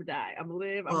live, I'm gonna die, I'm gonna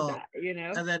live, I'm gonna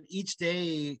die, And then each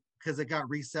day, because it got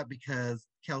reset because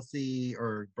Kelsey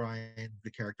or Brian, the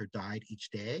character, died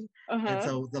each day. Uh-huh. And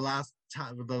so the last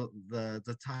time,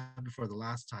 the time before the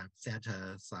last time,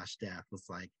 Santa/Death was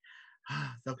like,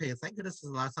 okay, thank goodness this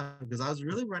is the last time because I was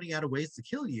really running out of ways to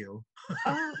kill you.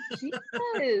 Oh,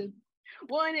 Jesus.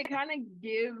 Well, and it kind of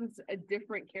gives a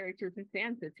different character to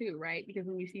Santa too, right? Because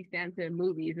when you see Santa in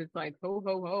movies, it's like, ho,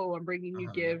 ho, ho, I'm bringing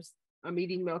you gifts, I'm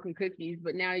eating milk and cookies,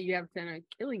 but now you have Santa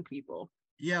killing people.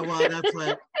 Yeah, well, that's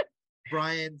what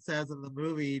Brian says in the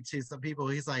movie to some people.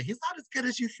 He's like, he's not as good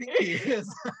as you think he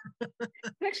is.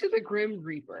 It's actually the Grim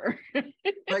Reaper.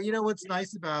 But what's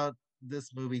nice about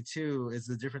this movie too is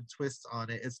the different twist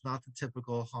on it. It's not the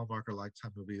typical Hallmark or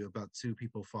Lifetime movie about young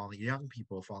people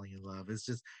falling in love.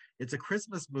 It's a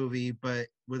Christmas movie, but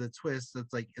with a twist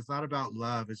that's like, it's not about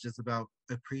love. It's just about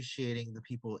appreciating the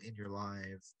people in your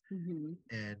lives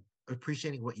and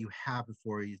appreciating what you have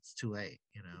before it's too late,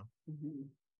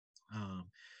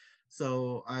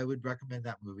 So I would recommend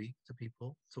that movie to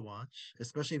people to watch,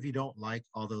 especially if you don't like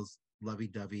all those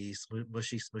lovey-dovey,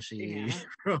 mushy, smushy.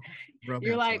 Yeah.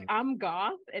 You're like, I'm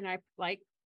goth and I like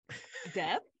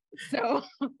death. So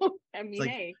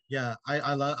hey. Yeah,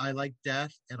 I like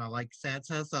death and I like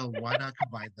Santa, so why not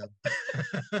combine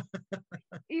them?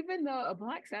 Even though a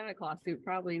black Santa Claus suit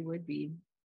probably would be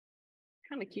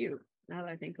kind of cute. Now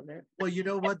that I think of it. Well, you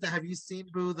know what? Have you seen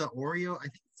Boo the Oreo? I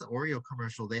think it's the Oreo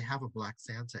commercial. They have a black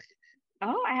Santa in it.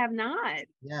 Oh, I have not.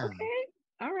 Yeah. Okay.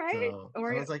 All right. So I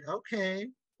was like, okay.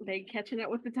 They catching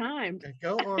up with the times.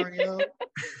 Go Oreo.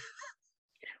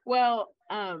 Well,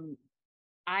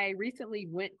 I recently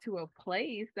went to a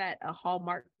place that a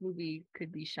Hallmark movie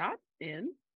could be shot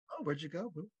in. Oh, where'd you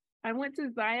go, boo? I went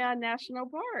to Zion National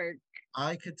Park.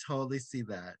 I could totally see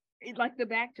that. Like the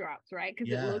backdrops, right?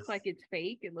 Because it looks like Yes. it's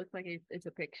fake. It looks like it's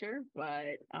a picture,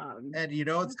 but And you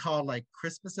know, it's called like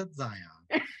Christmas at Zion.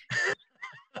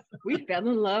 we fell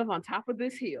in love on top of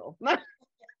this hill.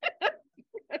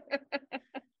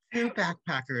 Two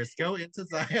backpackers go into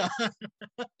Zion.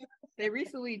 They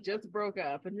recently just broke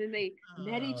up, and then they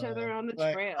met each other on the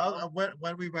But trail. when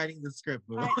are we writing the script,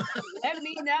 boo? Let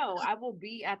me know. I will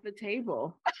be at the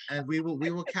table. And we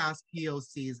will cast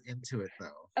POCs into it though.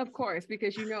 Of course,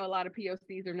 because you know a lot of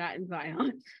POCs are not in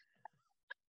Zion.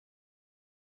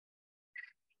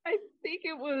 I think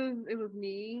it was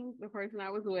me, the person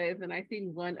I was with, and I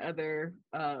seen one other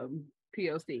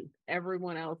POC.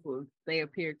 Everyone else they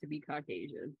appeared to be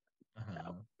Caucasian. Uh-huh.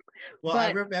 So. Well, I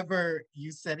remember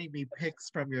you sending me pics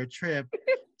from your trip,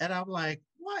 and I'm like,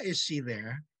 why is she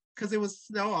there? Because it was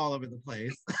snow all over the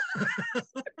place.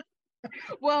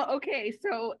 Well, okay,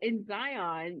 so in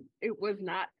Zion, it was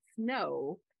not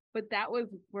snow, but that was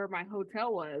where my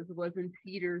hotel was in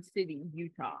Cedar City,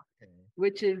 Utah, Okay.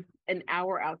 which is an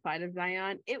hour outside of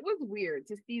Zion. It was weird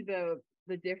to see the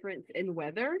difference in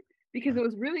weather because it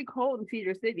was really cold in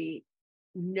Cedar City,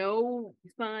 no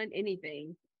sun,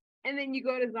 anything. And then you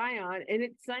go to Zion and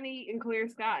it's sunny and clear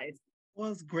skies.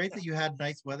 Well, it's great that you had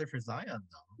nice weather for Zion,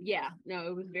 though. Yeah, no,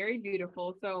 it was very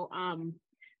beautiful. So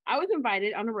I was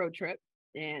invited on a road trip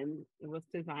and it was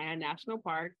to Zion National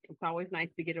Park. It's always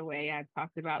nice to get away. I've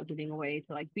talked about getting away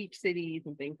to like beach cities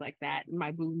and things like that. And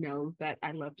my boo knows that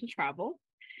I love to travel.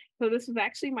 So this was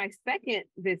actually my second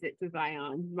visit to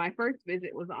Zion. My first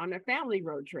visit was on a family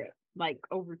road trip, like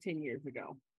over 10 years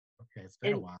ago. Okay, it's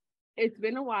been a while. It's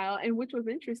been a while. And which was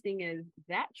interesting is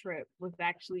that trip was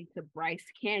actually to Bryce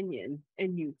Canyon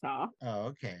in Utah. Oh,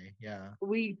 okay. Yeah.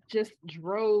 We just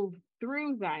drove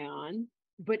through Zion,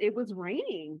 but it was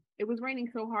raining. It was raining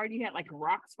so hard. You had like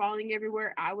rocks falling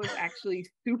everywhere. I was actually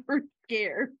super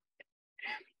scared.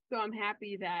 So I'm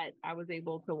happy that I was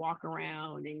able to walk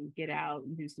around and get out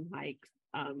and do some hikes.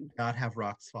 Not have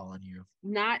rocks fall on you.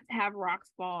 Not have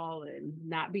rocks fall and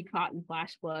not be caught in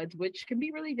flash floods, which can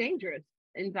be really dangerous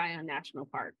in Zion National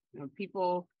Park. You know,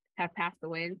 people have passed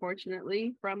away,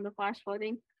 unfortunately, from the flash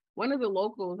flooding. One of the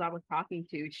locals I was talking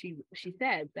to, she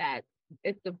said that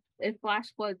if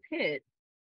flash floods hit,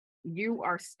 you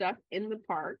are stuck in the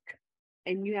park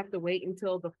and you have to wait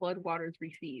until the flood waters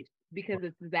recede because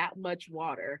it's that much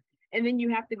water. And then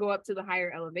you have to go up to the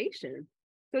higher elevation.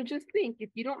 So just think, if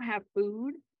you don't have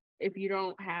food, if you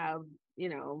don't have,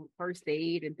 first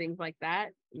aid and things like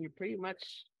that, you're pretty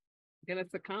much gonna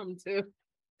succumb to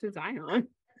Zion,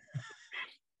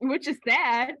 which is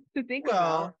sad to think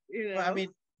about. I mean,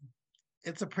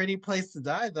 it's a pretty place to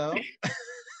die, though.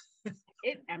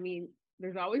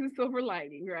 There's always a silver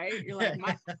lining, right? You're like,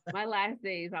 my last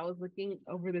days, I was looking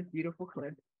over this beautiful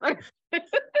cliff.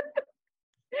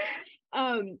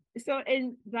 So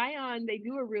in Zion, they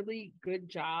do a really good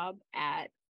job at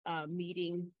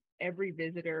meeting every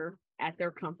visitor at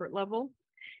their comfort level.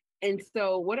 And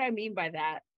so what I mean by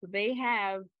that, they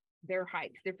have their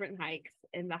hikes, different hikes,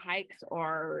 and the hikes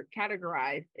are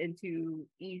categorized into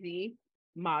easy,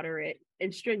 moderate,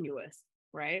 and strenuous,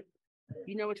 right?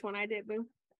 You know which one I did, Boo?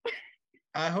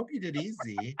 I hope you did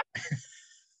easy.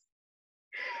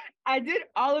 I did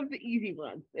all of the easy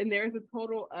ones, and there's a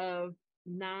total of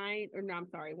 5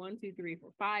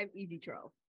 easy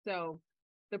trails. So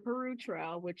the Peru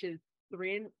Trail, which is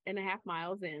 3.5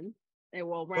 miles in, and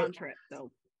round trip.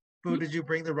 So, Boo, did you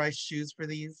bring the right shoes for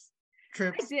these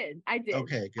trips? I did.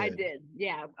 Okay, good. I did.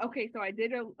 Yeah. Okay. So I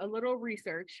did a little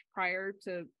research prior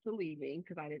to leaving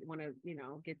because I didn't want to,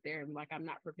 get there and like I'm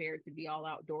not prepared to be all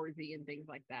outdoorsy and things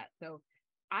like that. So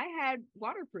I had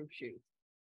waterproof shoes.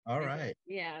 All right.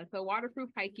 Yeah. So waterproof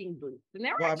hiking boots. And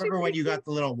I remember when you got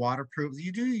the little waterproof.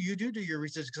 You do your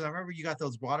research because I remember you got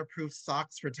those waterproof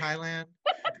socks for Thailand.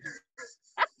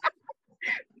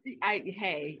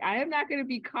 I am not going to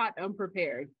be caught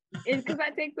unprepared because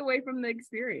that takes away from the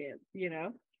experience,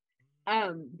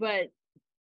 But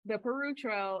the Peru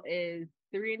Trail is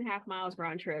 3.5 miles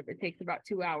round trip. It takes about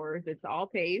 2 hours. It's all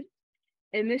paved.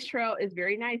 And this trail is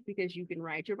very nice because you can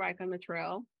ride your bike on the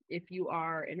trail. If you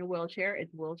are in a wheelchair,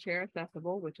 it's wheelchair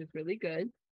accessible, which is really good.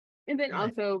 And then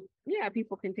also,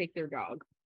 people can take their dog.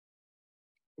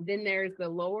 Then there's the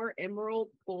Lower Emerald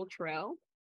Pool Trail,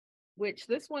 which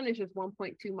this one is just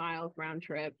 1.2 miles round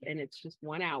trip, and it's just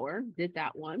 1 hour. Did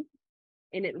that one.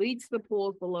 And it leads the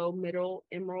pools below Middle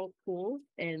Emerald Pools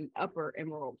and Upper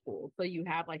Emerald Pools. So you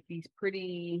have like these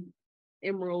pretty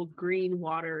emerald green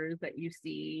waters that you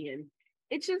see. And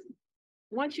it's just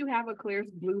once you have a clear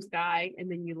blue sky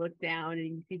and then you look down and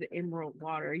you see the emerald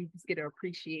water, you just get an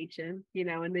appreciation,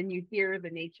 and then you hear the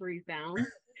naturey sounds.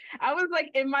 I was like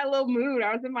in my little mood.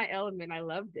 I was in my element. I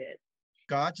loved it.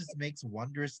 God just makes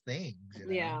wondrous things,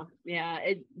 Yeah, yeah.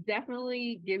 It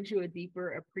definitely gives you a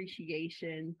deeper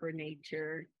appreciation for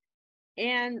nature.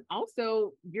 And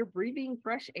also you're breathing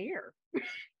fresh air.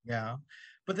 Yeah.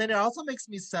 But then it also makes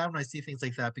me sad when I see things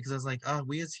like that because I was like, oh,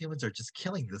 we as humans are just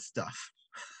killing this stuff.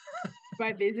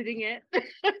 By visiting it.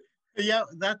 Yeah,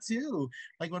 that too.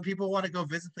 Like when people want to go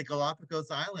visit the Galapagos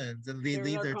Islands and they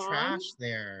leave their trash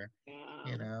there,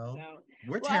 Yeah. So,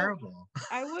 we're well, terrible.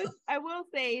 I will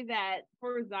say that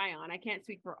for Zion, I can't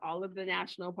speak for all of the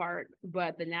national parks,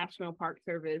 but the National Park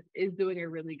Service is doing a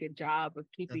really good job of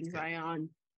keeping Zion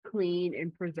clean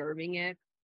and preserving it.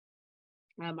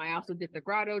 I also did the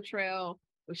Grotto Trail,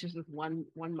 which is just 1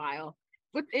 mile.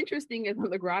 What's interesting is on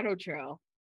the Grotto Trail.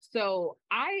 So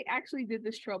I actually did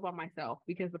this trail by myself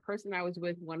because the person I was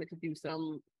with wanted to do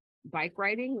some bike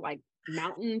riding, like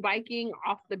mountain biking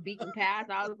off the beaten path.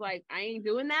 I was like, I ain't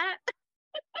doing that.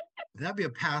 That'd be a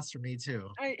pass for me too.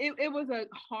 It was a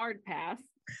hard pass.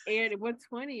 And what's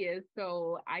funny is,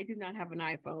 so I do not have an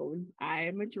iPhone. I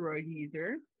am a Droid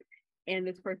user. And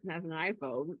this person has an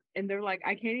iPhone. And they're like,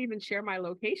 I can't even share my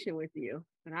location with you.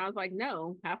 And I was like,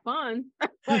 no, have fun.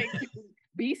 Like,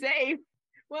 be safe.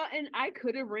 Well, and I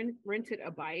could have rented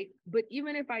a bike. But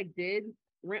even if I did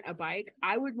rent a bike,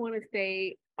 I would want to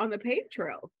stay on the paved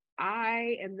trails.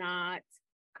 I am not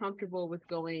comfortable with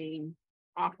going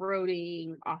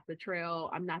off-roading off the trail.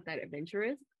 I'm not that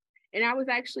adventurous. And I was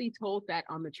actually told that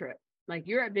on the trip, like,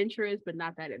 you're adventurous, but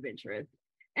not that adventurous.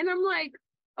 And I'm like,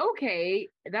 okay,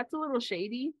 that's a little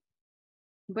shady.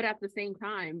 But at the same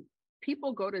time,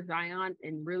 people go to Zion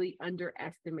and really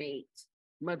underestimate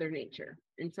Mother Nature.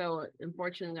 And so,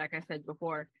 unfortunately, like I said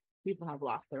before, people have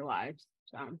lost their lives.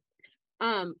 So,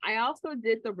 I also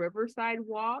did the Riverside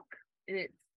Walk, and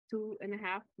it's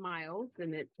 2.5 miles,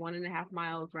 and it's 1.5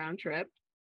 miles round trip.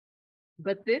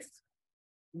 But this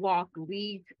walk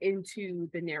leads into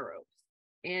the Narrows.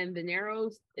 And the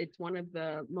Narrows, it's one of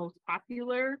the most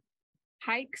popular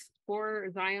hikes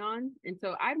for Zion. And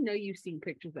so I know you've seen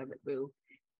pictures of it, Boo.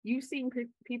 You've seen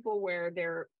people where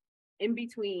they're in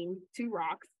between two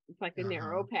rocks. It's like a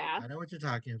narrow path. I know what you're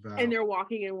talking about. And they're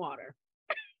walking in water.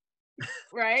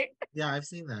 Right? Yeah, I've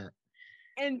seen that.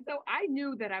 And so I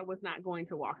knew that I was not going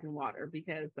to walk in water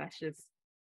because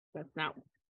that's not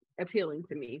appealing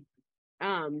to me.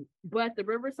 But the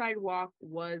Riverside Walk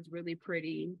was really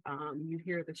pretty. You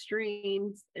hear the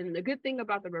streams. And the good thing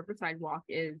about the Riverside Walk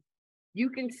is you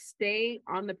can stay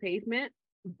on the pavement,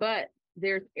 but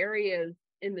there's areas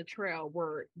in the trail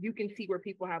where you can see where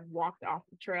people have walked off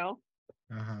the trail.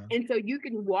 And so you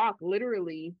can walk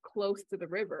literally close to the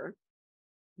river,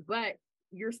 but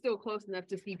you're still close enough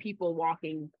to see people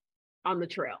walking on the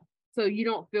trail. So you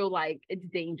don't feel like it's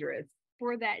dangerous.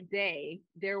 For that day,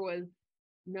 there was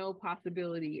no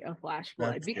possibility of flash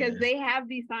flood because they have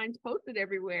these signs posted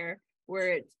everywhere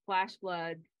where it's flash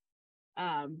flood,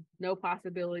 no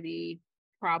possibility,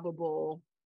 probable,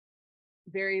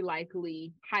 very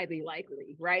likely, highly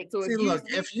likely, right? So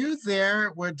if you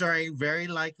there were during very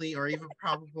likely or even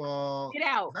probable, get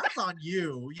out. That's on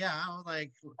you. Yeah,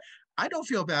 like I don't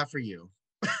feel bad for you.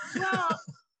 Well,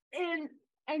 and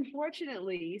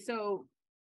unfortunately, so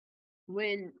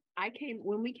when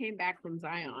we came back from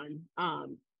Zion,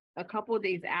 a couple of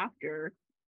days after,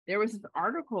 there was this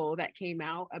article that came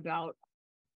out about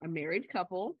a married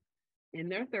couple in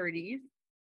their 30s.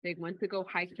 They went to go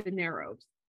hike the Narrows.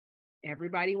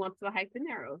 Everybody wants to hike the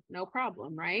Narrows, no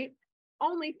problem, right?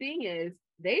 Only thing is,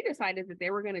 they decided that they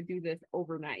were going to do this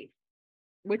overnight,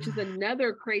 which is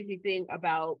another crazy thing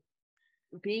about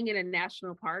being in a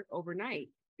national park overnight,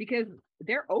 because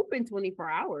they're open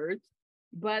 24 hours,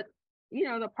 but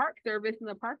the park service and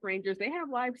the park rangers, they have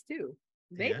lives too.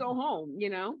 They go home,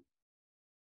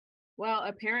 Well,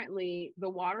 apparently the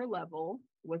water level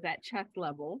was at chest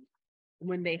level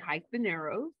when they hiked the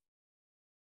Narrows.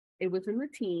 It was in the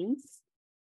teens,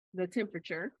 the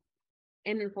temperature.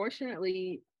 And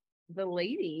unfortunately, the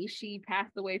lady, she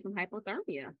passed away from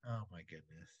hypothermia. Oh my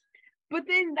goodness. But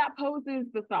then that poses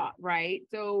the thought, right?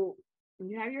 So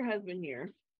you have your husband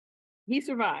here. He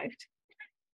survived.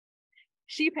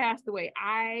 She passed away.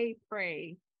 I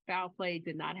pray foul play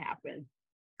did not happen.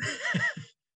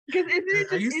 Because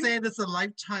are you saying it's a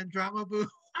lifetime drama, Boo?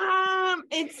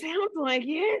 It sounds like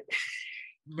it.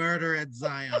 Murder at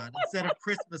Zion instead of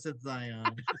Christmas at Zion.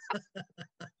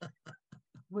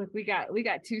 Look, we got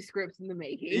 2 scripts in the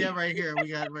making. Yeah, right here. We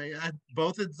got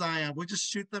both at Zion. We'll just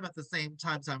shoot them at the same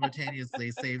time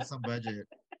simultaneously, save some budget.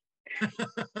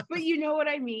 But you know what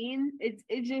I mean?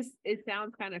 It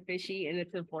sounds kind of fishy, and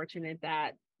it's unfortunate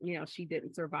that, she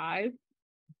didn't survive.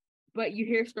 But you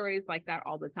hear stories like that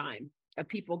all the time of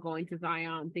people going to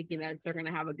Zion thinking that they're going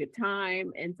to have a good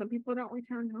time, and some people don't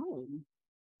return home.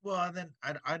 Well, and then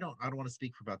I don't want to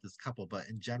speak for about this couple, but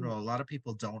in general, a lot of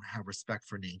people don't have respect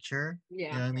for nature. Yeah.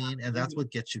 You know what I mean? And that's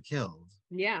what gets you killed.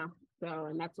 Yeah. So,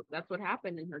 and that's what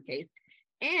happened in her case.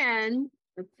 And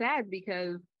it's sad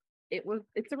because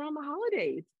it's around the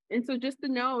holidays. And so just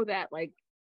to know that, like,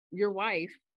 your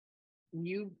wife,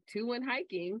 you two went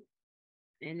hiking,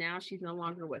 and now she's no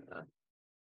longer with us.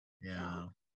 Yeah.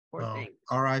 Poor thing.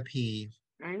 R.I.P.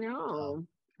 I know.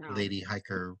 Lady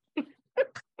hiker.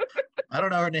 I don't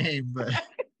know her name, but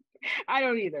I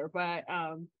don't either. But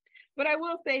I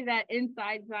will say that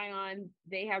inside Zion,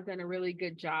 they have done a really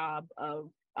good job of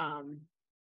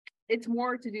it's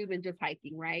more to do than just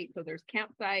hiking, right? So there's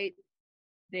campsites,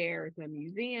 there's a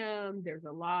museum, there's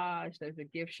a lodge, there's a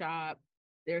gift shop,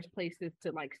 there's places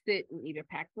to like sit and eat a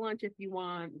packed lunch if you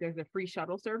want. There's a free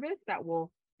shuttle service that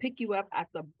will pick you up at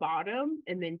the bottom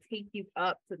and then take you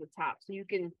up to the top. So you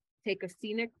can take a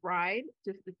scenic ride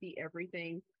just to see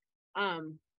everything.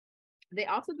 They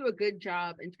also do a good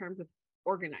job in terms of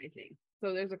organizing.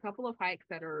 So there's a couple of hikes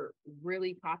that are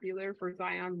really popular for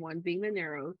Zion, one being the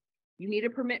Narrows. You need a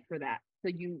permit for that. So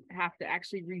you have to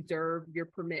actually reserve your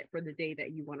permit for the day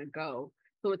that you want to go.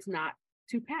 So it's not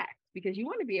too packed, because you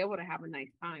want to be able to have a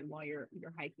nice time while you're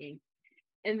hiking.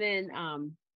 And then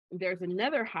there's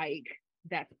another hike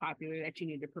that's popular that you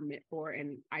need a permit for.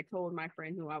 And I told my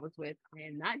friend who I was with, I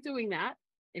am not doing that.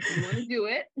 If you want to do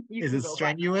it, is it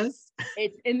strenuous?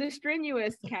 It's in the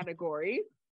strenuous category.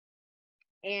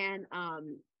 And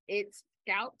it's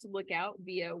Scouts Lookout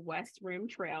via West Rim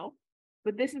Trail.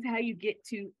 But this is how you get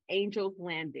to Angel's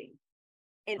Landing.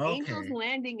 And Angel's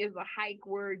Landing is a hike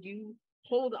where you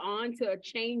hold on to a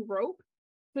chain rope.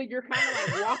 So you're kind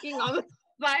of like walking on the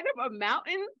side of a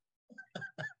mountain.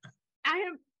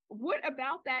 What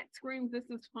about that screams this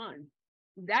is fun?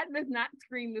 That does not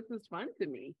scream this is fun to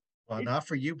me. Well, not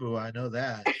for you, boo. I know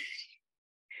that.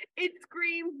 It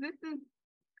screams this is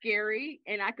scary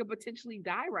and I could potentially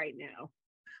die right now.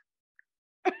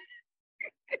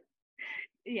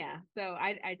 Yeah, so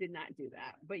I did not do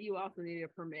that. But you also need a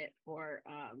permit for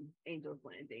Angel's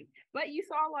Landing. But you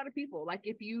saw a lot of people. Like,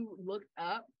 if you looked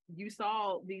up, you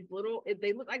saw these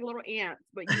they look like little ants,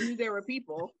 but you knew there were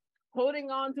people holding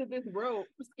on to this rope,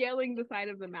 scaling the side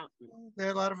of the mountain. There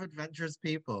are a lot of adventurous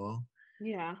people.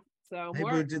 Yeah. So hey,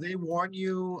 boo, do they warn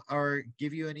you or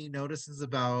give you any notices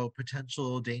about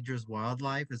potential dangerous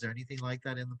wildlife? Is there anything like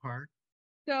that in the park?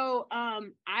 So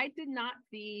I did not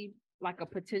see like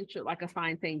a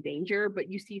sign saying danger, but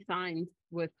you see signs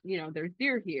with, there's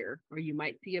deer here, or you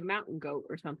might see a mountain goat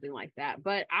or something like that.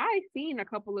 But I seen a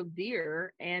couple of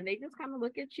deer, and they just kind of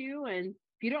look at you, and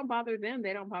if you don't bother them,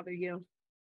 they don't bother you.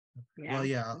 Yeah. Well,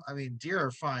 yeah, I mean, deer are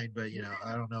fine, but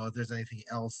I don't know if there's anything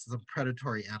else, some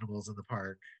predatory animals in the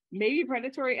park. Maybe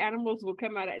predatory animals will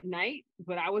come out at night,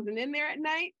 but I wasn't in there at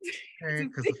night.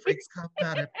 Because the freaks come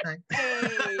out at night.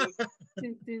 Hey.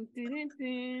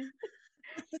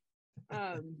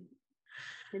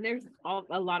 And there's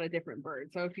a lot of different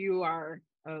birds. So if you are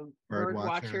a bird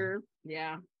watcher,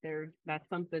 yeah, that's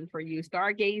something for you.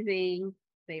 Stargazing,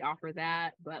 they offer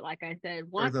that. But like I said,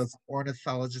 those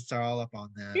ornithologists are all up on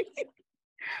that.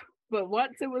 But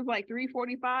once it was like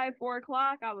 3:45, 4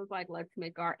 o'clock, I was like, let's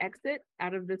make our exit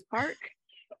out of this park.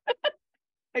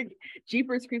 Like,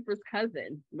 Jeepers Creepers'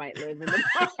 cousin might live in the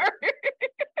park.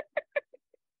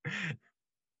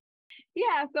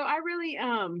 Yeah, so I really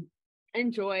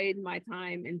enjoyed my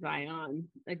time in Zion.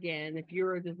 Again, if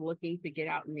you're just looking to get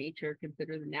out in nature,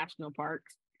 consider the national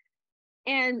parks.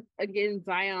 And again,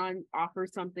 Zion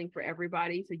offers something for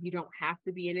everybody, so you don't have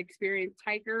to be an experienced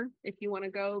hiker if you want to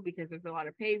go, because there's a lot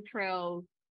of paved trails.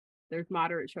 There's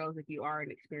moderate trails if you are an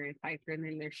experienced hiker, and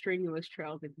then there's strenuous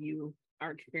trails if you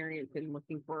are experienced and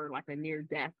looking for like a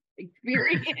near-death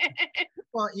experience.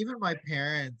 Well, even my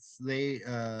parents, my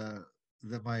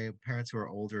parents who are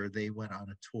older, they went on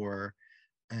a tour,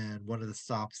 and one of the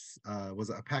stops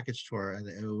was a package tour, and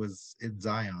it was in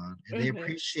Zion, and they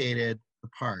appreciated the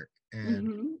park and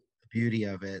the beauty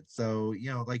of it. So,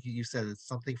 like you said, it's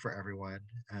something for everyone.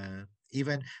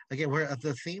 Even again,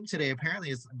 the theme today apparently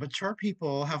is mature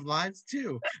people have lives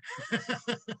too.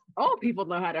 Old people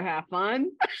know how to have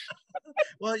fun.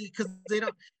 Well, because they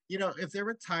don't, if they're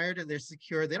retired and they're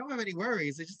secure, they don't have any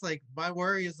worries. It's just like, my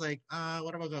worry is like,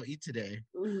 what am I going to eat today?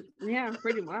 Yeah,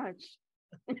 pretty much.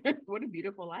 What a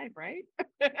beautiful life, right?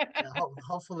 Yeah,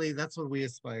 hopefully that's what we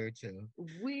aspire to.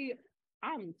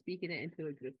 I'm speaking it into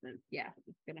existence. Yes,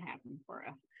 it's gonna happen for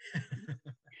us.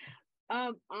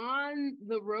 On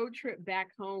the road trip back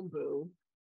home, Boo,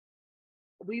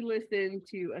 we listened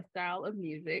to a style of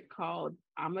music called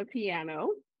I'm a Piano.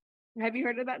 Have you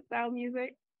heard of that style of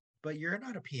music? But you're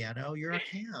not a piano, you're a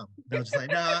cam. No, just like,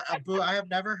 no, boo, I have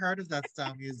never heard of that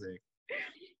style music.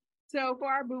 So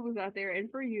for our boo boos out there,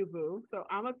 and for you, Boo, so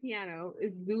I'm a Piano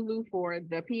is Zulu for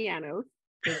the pianos,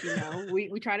 because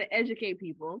we try to educate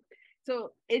people.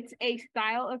 So it's a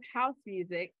style of house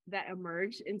music that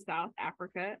emerged in South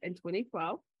Africa in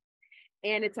 2012.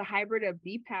 And it's a hybrid of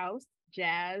deep house,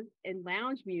 jazz, and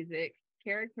lounge music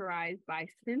characterized by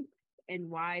synth and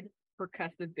wide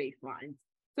percussive bass lines.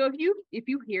 So if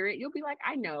you hear it, you'll be like,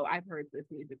 I know I've heard this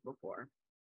music before.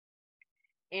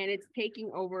 And it's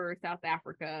taking over South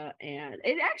Africa. And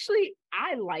it actually,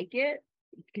 I like it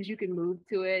because you can move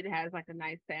to it. It has like a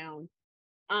nice sound.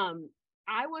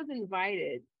 I was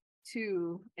invited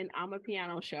to an I'm a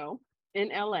Piano show in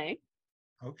LA.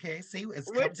 Okay, see, it's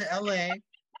come Which to LA.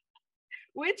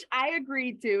 which I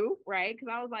agreed to, right?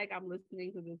 Because I was like, I'm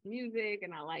listening to this music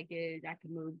and I like it. I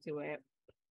can move to it.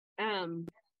 Um,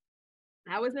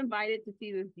 I was invited to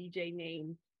see this DJ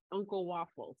named Uncle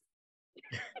Waffles,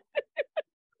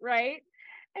 right?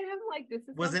 And I'm like, this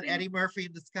is Was it something. Eddie Murphy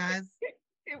in disguise?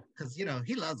 Because,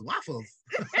 he loves waffles.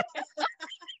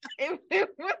 It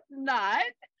was not.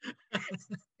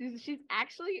 She's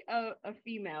actually a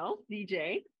female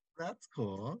DJ. That's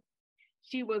cool.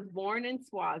 She was born in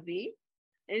Swazi.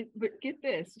 But get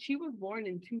this, she was born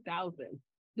in 2000.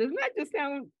 Doesn't that just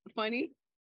sound funny?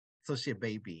 So she a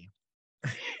baby.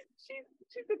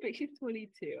 She's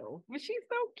 22, but she's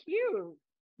so cute,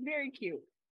 very cute.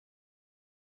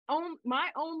 My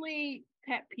only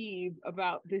pet peeve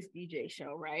about this DJ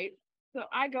show, right? So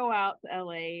I go out to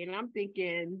LA and I'm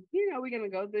thinking, we're gonna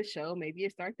go to this show. Maybe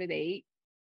it starts at 8,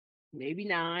 maybe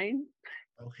 9.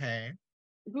 Okay.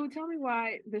 Boo, tell me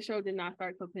why the show did not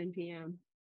start till 10 p.m.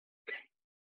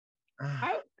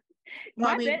 Well,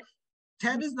 I mean,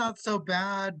 10 is not so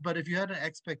bad, but if you had an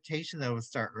expectation that it would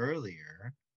start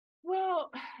earlier. Well,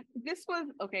 this was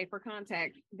okay for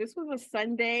context. This was a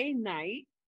Sunday night.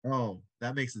 Oh,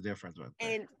 that makes a difference with it.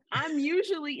 And I'm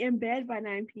usually in bed by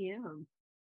 9 p.m.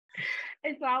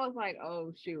 And so I was like,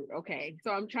 oh shoot, okay.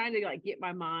 So I'm trying to like get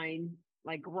my mind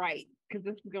like right, because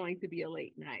this is going to be a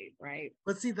late night, right?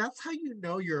 But see, that's how you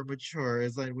know you're mature,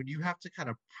 is like when you have to kind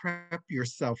of prep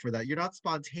yourself for that. You're not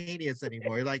spontaneous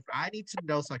anymore. You're like, I need to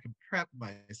know so I can prep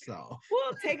myself.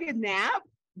 Well, take a nap.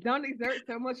 Don't exert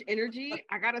so much energy.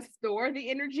 I gotta store the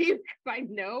energy because I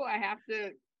know I have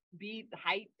to be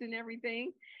hyped and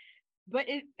everything. But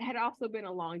it had also been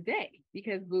a long day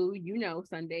because, Boo,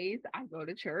 Sundays I go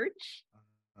to church.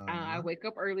 I wake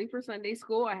up early for Sunday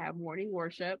school. I have morning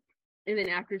worship. And then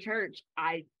after church,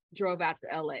 I drove out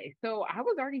to LA. So I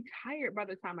was already tired by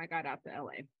the time I got out to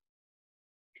LA.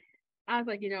 I was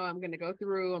like, I'm going to go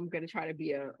through. I'm going to try to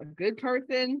be a good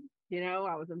person.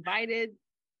 I was invited.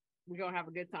 We're going to have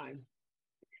a good time.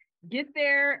 Get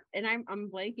there. And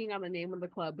I'm blanking on the name of the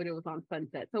club, but it was on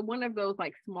Sunset. So one of those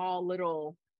like small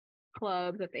little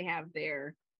clubs that they have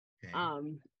there.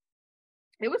 Okay.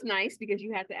 It was nice because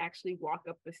you had to actually walk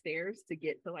up the stairs to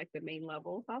get to like the main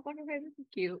level. So I was like, okay, this is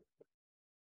cute.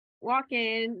 Walk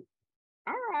in.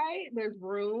 All right, there's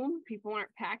room. People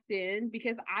aren't packed in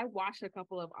because I watched a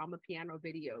couple of I'm a Piano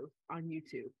videos on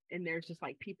YouTube and there's just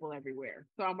like people everywhere.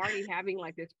 So I'm already having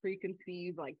like this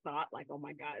preconceived like thought, like, oh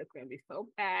my God, it's gonna be so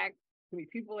packed, there's gonna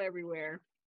be people everywhere.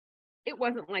 It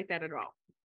wasn't like that at all.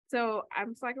 So I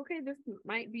was like, okay, this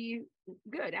might be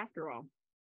good after all.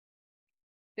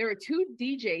 There were 2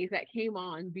 DJs that came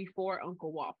on before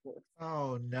Uncle Waffles.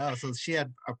 Oh no! So she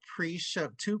had a pre-show,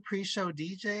 2 pre-show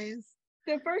DJs.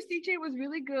 The first DJ was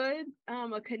really good.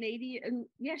 A Canadian,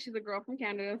 yeah, she's a girl from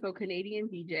Canada, so Canadian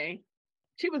DJ.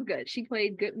 She was good. She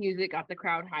played good music, got the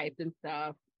crowd hyped and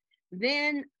stuff.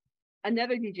 Then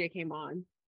another DJ came on.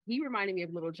 He reminded me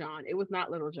of Little John. It was not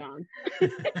Little John,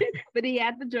 but he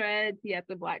had the dreads, he had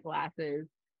the black glasses.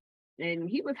 And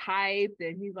he was hyped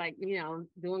and he's like,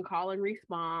 doing call and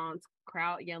response,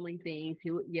 crowd yelling things. He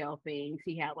would yell things.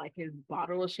 He had like his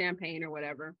bottle of champagne or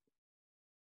whatever.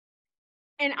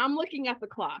 And I'm looking at the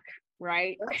clock,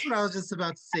 right? That's what I was just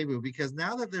about to say, Boo, because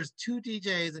now that there's 2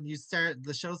 DJs and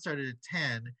the show started at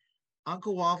 10,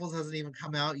 Uncle Waffles hasn't even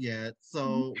come out yet.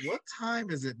 So what time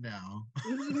is it now?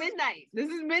 This is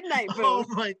midnight, Boo. Oh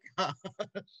my gosh.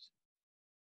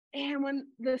 And when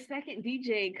the second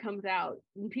DJ comes out,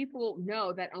 people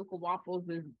know that Uncle Waffles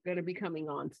is going to be coming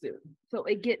on soon. So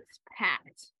it gets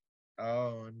packed.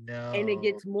 Oh, no. And it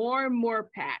gets more and more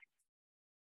packed.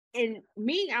 And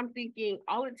me, I'm thinking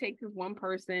all it takes is one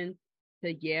person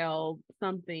to yell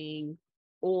something,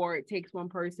 or it takes one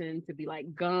person to be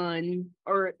like gun,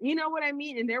 or you know what I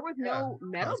mean? And there was Yeah. no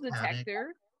metal Cause panic.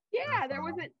 detector. No Yeah, there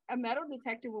fun. wasn't a metal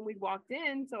detector when we walked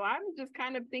in. So I'm just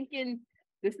kind of thinking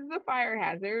this is a fire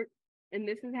hazard. And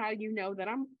this is how you know that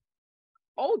I'm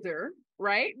older,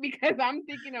 right? Because I'm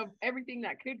thinking of everything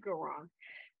that could go wrong.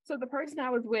 So the person I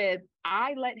was with,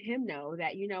 I let him know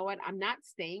that, you know what, I'm not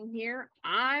staying here.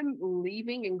 I'm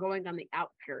leaving and going on the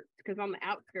outskirts, because on the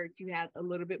outskirts, you had a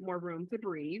little bit more room to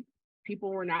breathe. People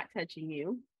were not touching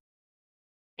you.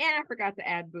 And I forgot to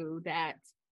add, Boo, that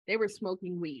they were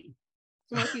smoking weed,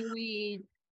 vaping,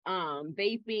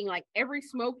 like every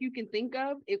smoke you can think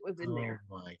of, it was in Oh there.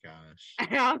 my gosh.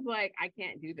 And I was like, I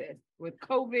can't do this with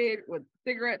COVID, with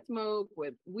cigarette smoke,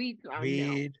 with weed. No.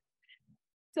 Weed.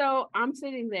 So I'm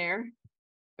sitting there.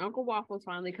 Uncle Waffles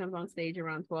finally comes on stage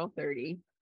around 12:30.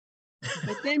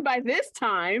 But then by this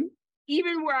time,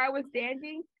 even where I was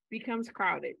standing becomes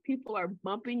crowded. People are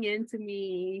bumping into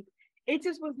me. It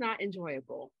just was not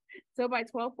enjoyable. So by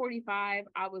 12:45,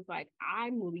 I was like,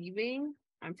 I'm leaving.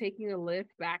 I'm taking a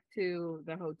lift back to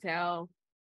the hotel.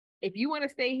 If you want to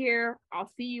stay here,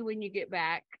 I'll see you when you get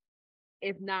back.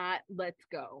 If not, let's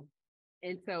go.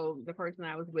 And so the person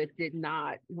I was with did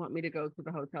not want me to go to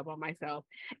the hotel by myself.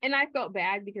 And I felt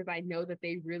bad because I know that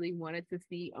they really wanted to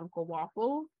see Uncle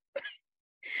Waffle.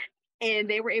 And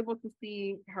they were able to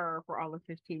see her for all of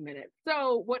 15 minutes.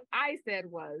 So what I said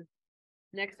was,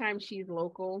 next time she's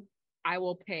local, I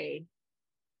will pay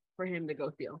for him to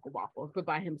go see Uncle Waffles, but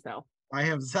by himself. By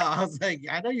himself. I was like,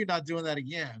 I know you're not doing that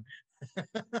again.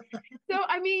 So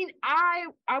I mean, I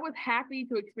was happy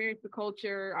to experience the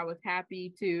culture. I was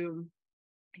happy to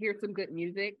hear some good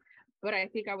music, but I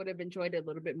think I would have enjoyed it a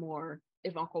little bit more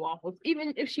if Uncle Waffles,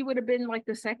 even if she would have been like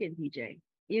the second DJ,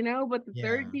 you know, but the Yeah.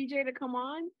 third DJ to come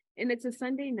on, and it's a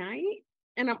Sunday night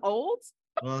and I'm old.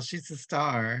 Well, she's a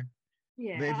star.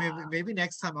 Yeah. Maybe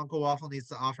next time Uncle Waffle needs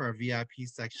to offer a VIP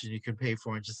section you can pay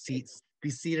for and just be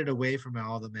seated away from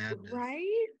all the madness.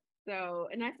 Right. So,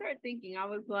 and I started thinking, I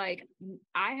was like,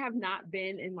 I have not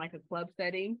been in like a club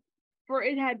setting for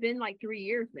it had been like 3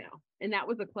 years now. And that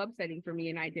was a club setting for me,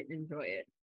 and I didn't enjoy it.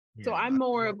 So Yeah. I'm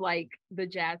more of like the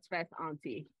Jazz Fest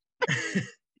auntie.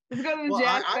 Let's go to the Well,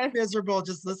 Jazz I'm Fest. miserable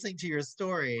just listening to your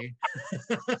story.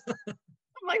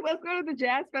 I'm like, let's go to the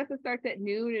Jazz Fest. It starts at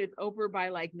noon and it's over by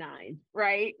like 9,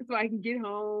 right? So I can get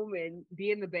home and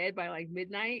be in the bed by like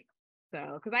midnight.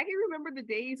 So, because I can remember the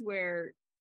days where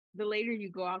the later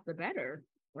you go out, the better,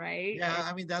 right? Yeah,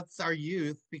 I mean that's our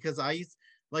youth because I used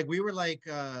like we were like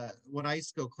when I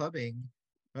used to go clubbing,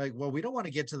 like, well, we don't want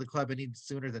to get to the club any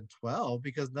sooner than 12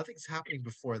 because nothing's happening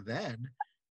before then.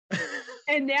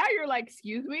 And now you're like,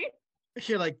 excuse me?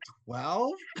 You're like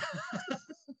 12?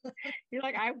 You're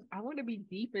like, I want to be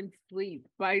deep in sleep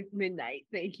by midnight.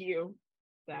 Thank you.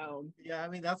 So Yeah, I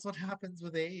mean that's what happens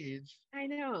with age. I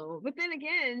know. But then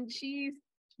again, she's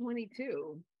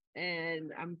 22.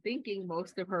 And I'm thinking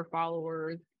most of her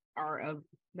followers are of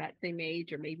that same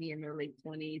age or maybe in their late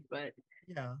 20s. But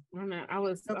Yeah. I don't know.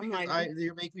 No, I'm because like,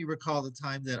 you make me recall the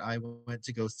time that I went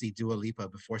to go see Dua Lipa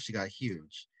before she got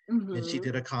huge. And she mm-hmm.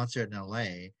 did a concert in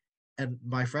LA. And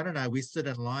my friend and I, we stood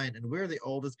in line and we were the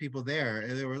oldest people there.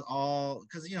 And there was all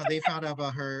because they found out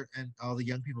about her and all the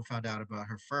young people found out about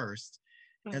her first.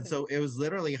 And Okay. so it was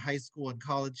literally high school and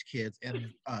college kids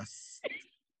and us.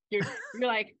 You're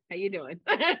like, how you doing?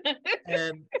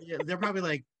 And yeah, they're probably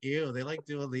like, ew, they like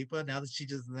Dua Lipa.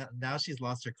 Now she's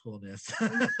lost her coolness.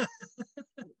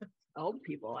 Old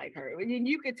people like her. And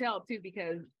you could tell too,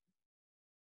 because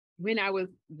when I was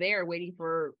there waiting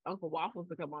for Uncle Waffles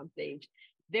to come on stage,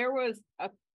 there was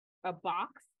a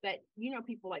box that,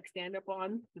 people like stand up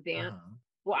on to dance. Uh-huh.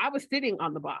 Well, I was sitting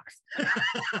on the box.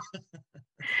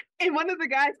 And one of the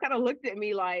guys kind of looked at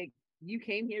me like, you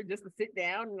came here just to sit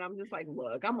down? And I'm just like,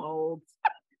 look, I'm old.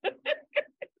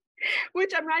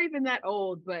 Which I'm not even that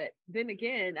old. But then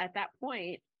again, at that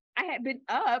point, I had been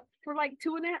up for like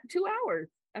 2 hours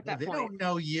at that They point. don't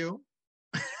know you.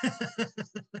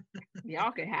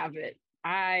 Y'all can have it.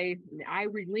 I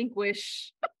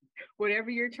relinquish whatever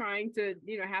you're trying to,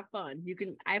 have fun. You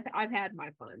can. I've had my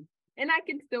fun, and I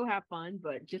can still have fun,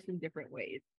 but just in different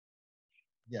ways.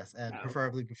 Yes, and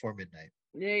preferably before midnight.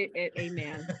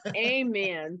 Amen.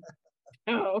 Amen.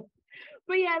 Oh,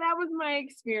 but yeah, that was my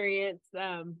experience.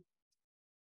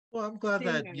 Well, I'm glad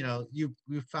that you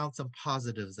found some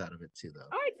positives out of it too, though.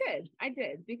 Oh, I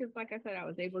did, because like I said, I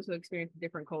was able to experience a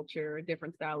different culture, a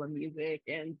different style of music,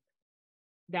 and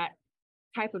that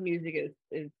type of music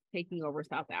is taking over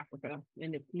South Africa,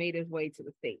 and it's made its way to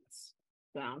the States.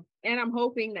 So, and I'm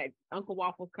hoping that Uncle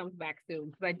Waffles comes back soon,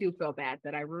 because I do feel bad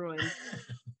that I ruined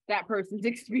that person's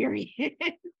experience.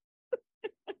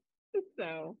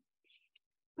 So,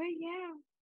 but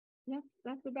yeah,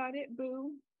 that's about it,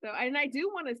 boo. So, and I do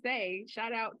want to say,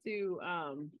 shout out to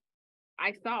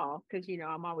I saw, because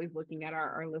I'm always looking at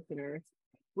our listeners.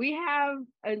 We have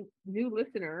a new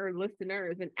listener or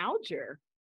listeners in Alger.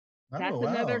 That's Oh,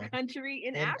 another wow. country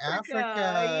in In Africa.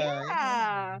 Africa.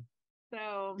 Yeah.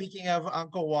 So Speaking of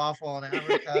Uncle Waffle in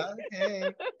Africa,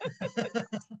 hey.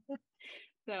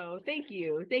 so thank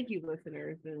you,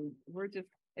 listeners, and we're just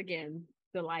again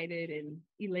delighted and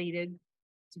elated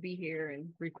to be here and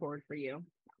record for you.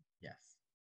 Yes.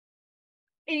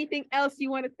 Anything else you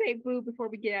want to say, Boo, before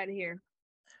we get out of here?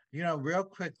 Real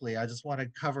quickly, I just want to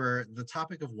cover the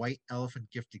topic of white elephant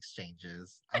gift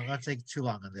exchanges. I'm not take too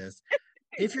long on this.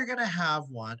 If you're going to have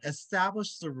one,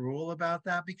 establish the rule about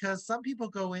that, because some people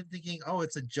go in thinking, oh,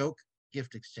 it's a joke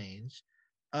gift exchange.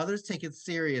 Others take it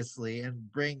seriously and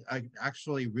bring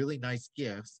actually really nice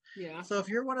gifts. Yeah. So if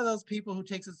you're one of those people who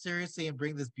takes it seriously and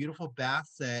bring this beautiful bath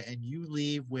set and you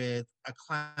leave with a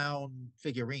clown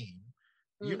figurine,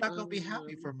 you're not going to be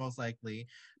happy for most likely.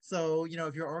 So,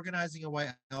 if you're organizing a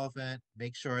white elephant,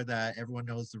 make sure that everyone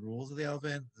knows the rules of the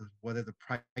elephant, whether the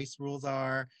price rules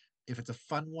are, if it's a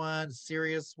fun one,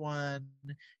 serious one.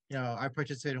 I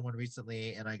participated in one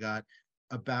recently and I got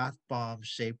a bath bomb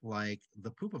shaped like the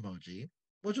poop emoji,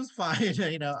 which was fine,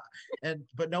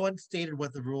 but no one stated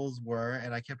what the rules were,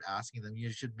 and I kept asking them. You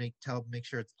should make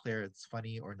sure it's clear it's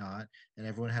funny or not, and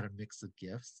everyone had a mix of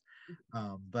gifts.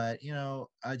 But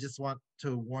I just want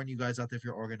to warn you guys out there, if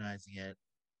you're organizing it,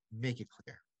 make it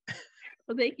clear.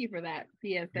 Well, thank you for that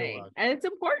PSA. And it's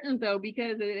important though,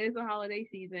 because it is a holiday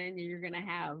season and you're going to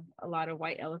have a lot of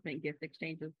white elephant gift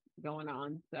exchanges going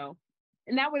on. So,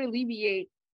 and that would alleviate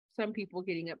some people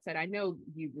getting upset. I know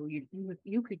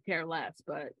you could care less,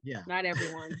 but yeah, not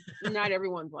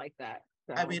everyone's like that.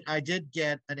 So. I mean, I did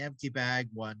get an empty bag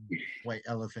one white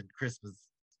elephant Christmas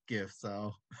gift,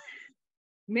 so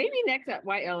maybe next at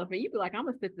white elephant, you'd be like, I'm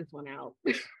gonna sit this one out.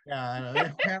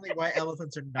 Yeah, apparently white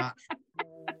elephants are not.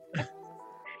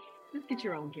 Just get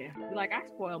your own gift. Be like, I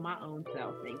spoil my own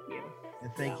self. Thank you.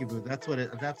 And thank you, Boo. That's what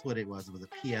it was. It was a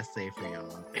PSA for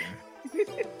y'all out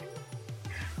there.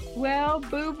 Well,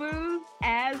 Boo Boos,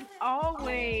 as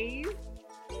always,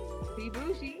 be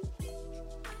bougie.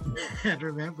 And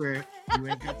remember, you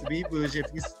ain't got to be bougie if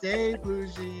you stay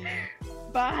bougie.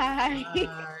 Bye.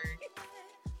 Bye.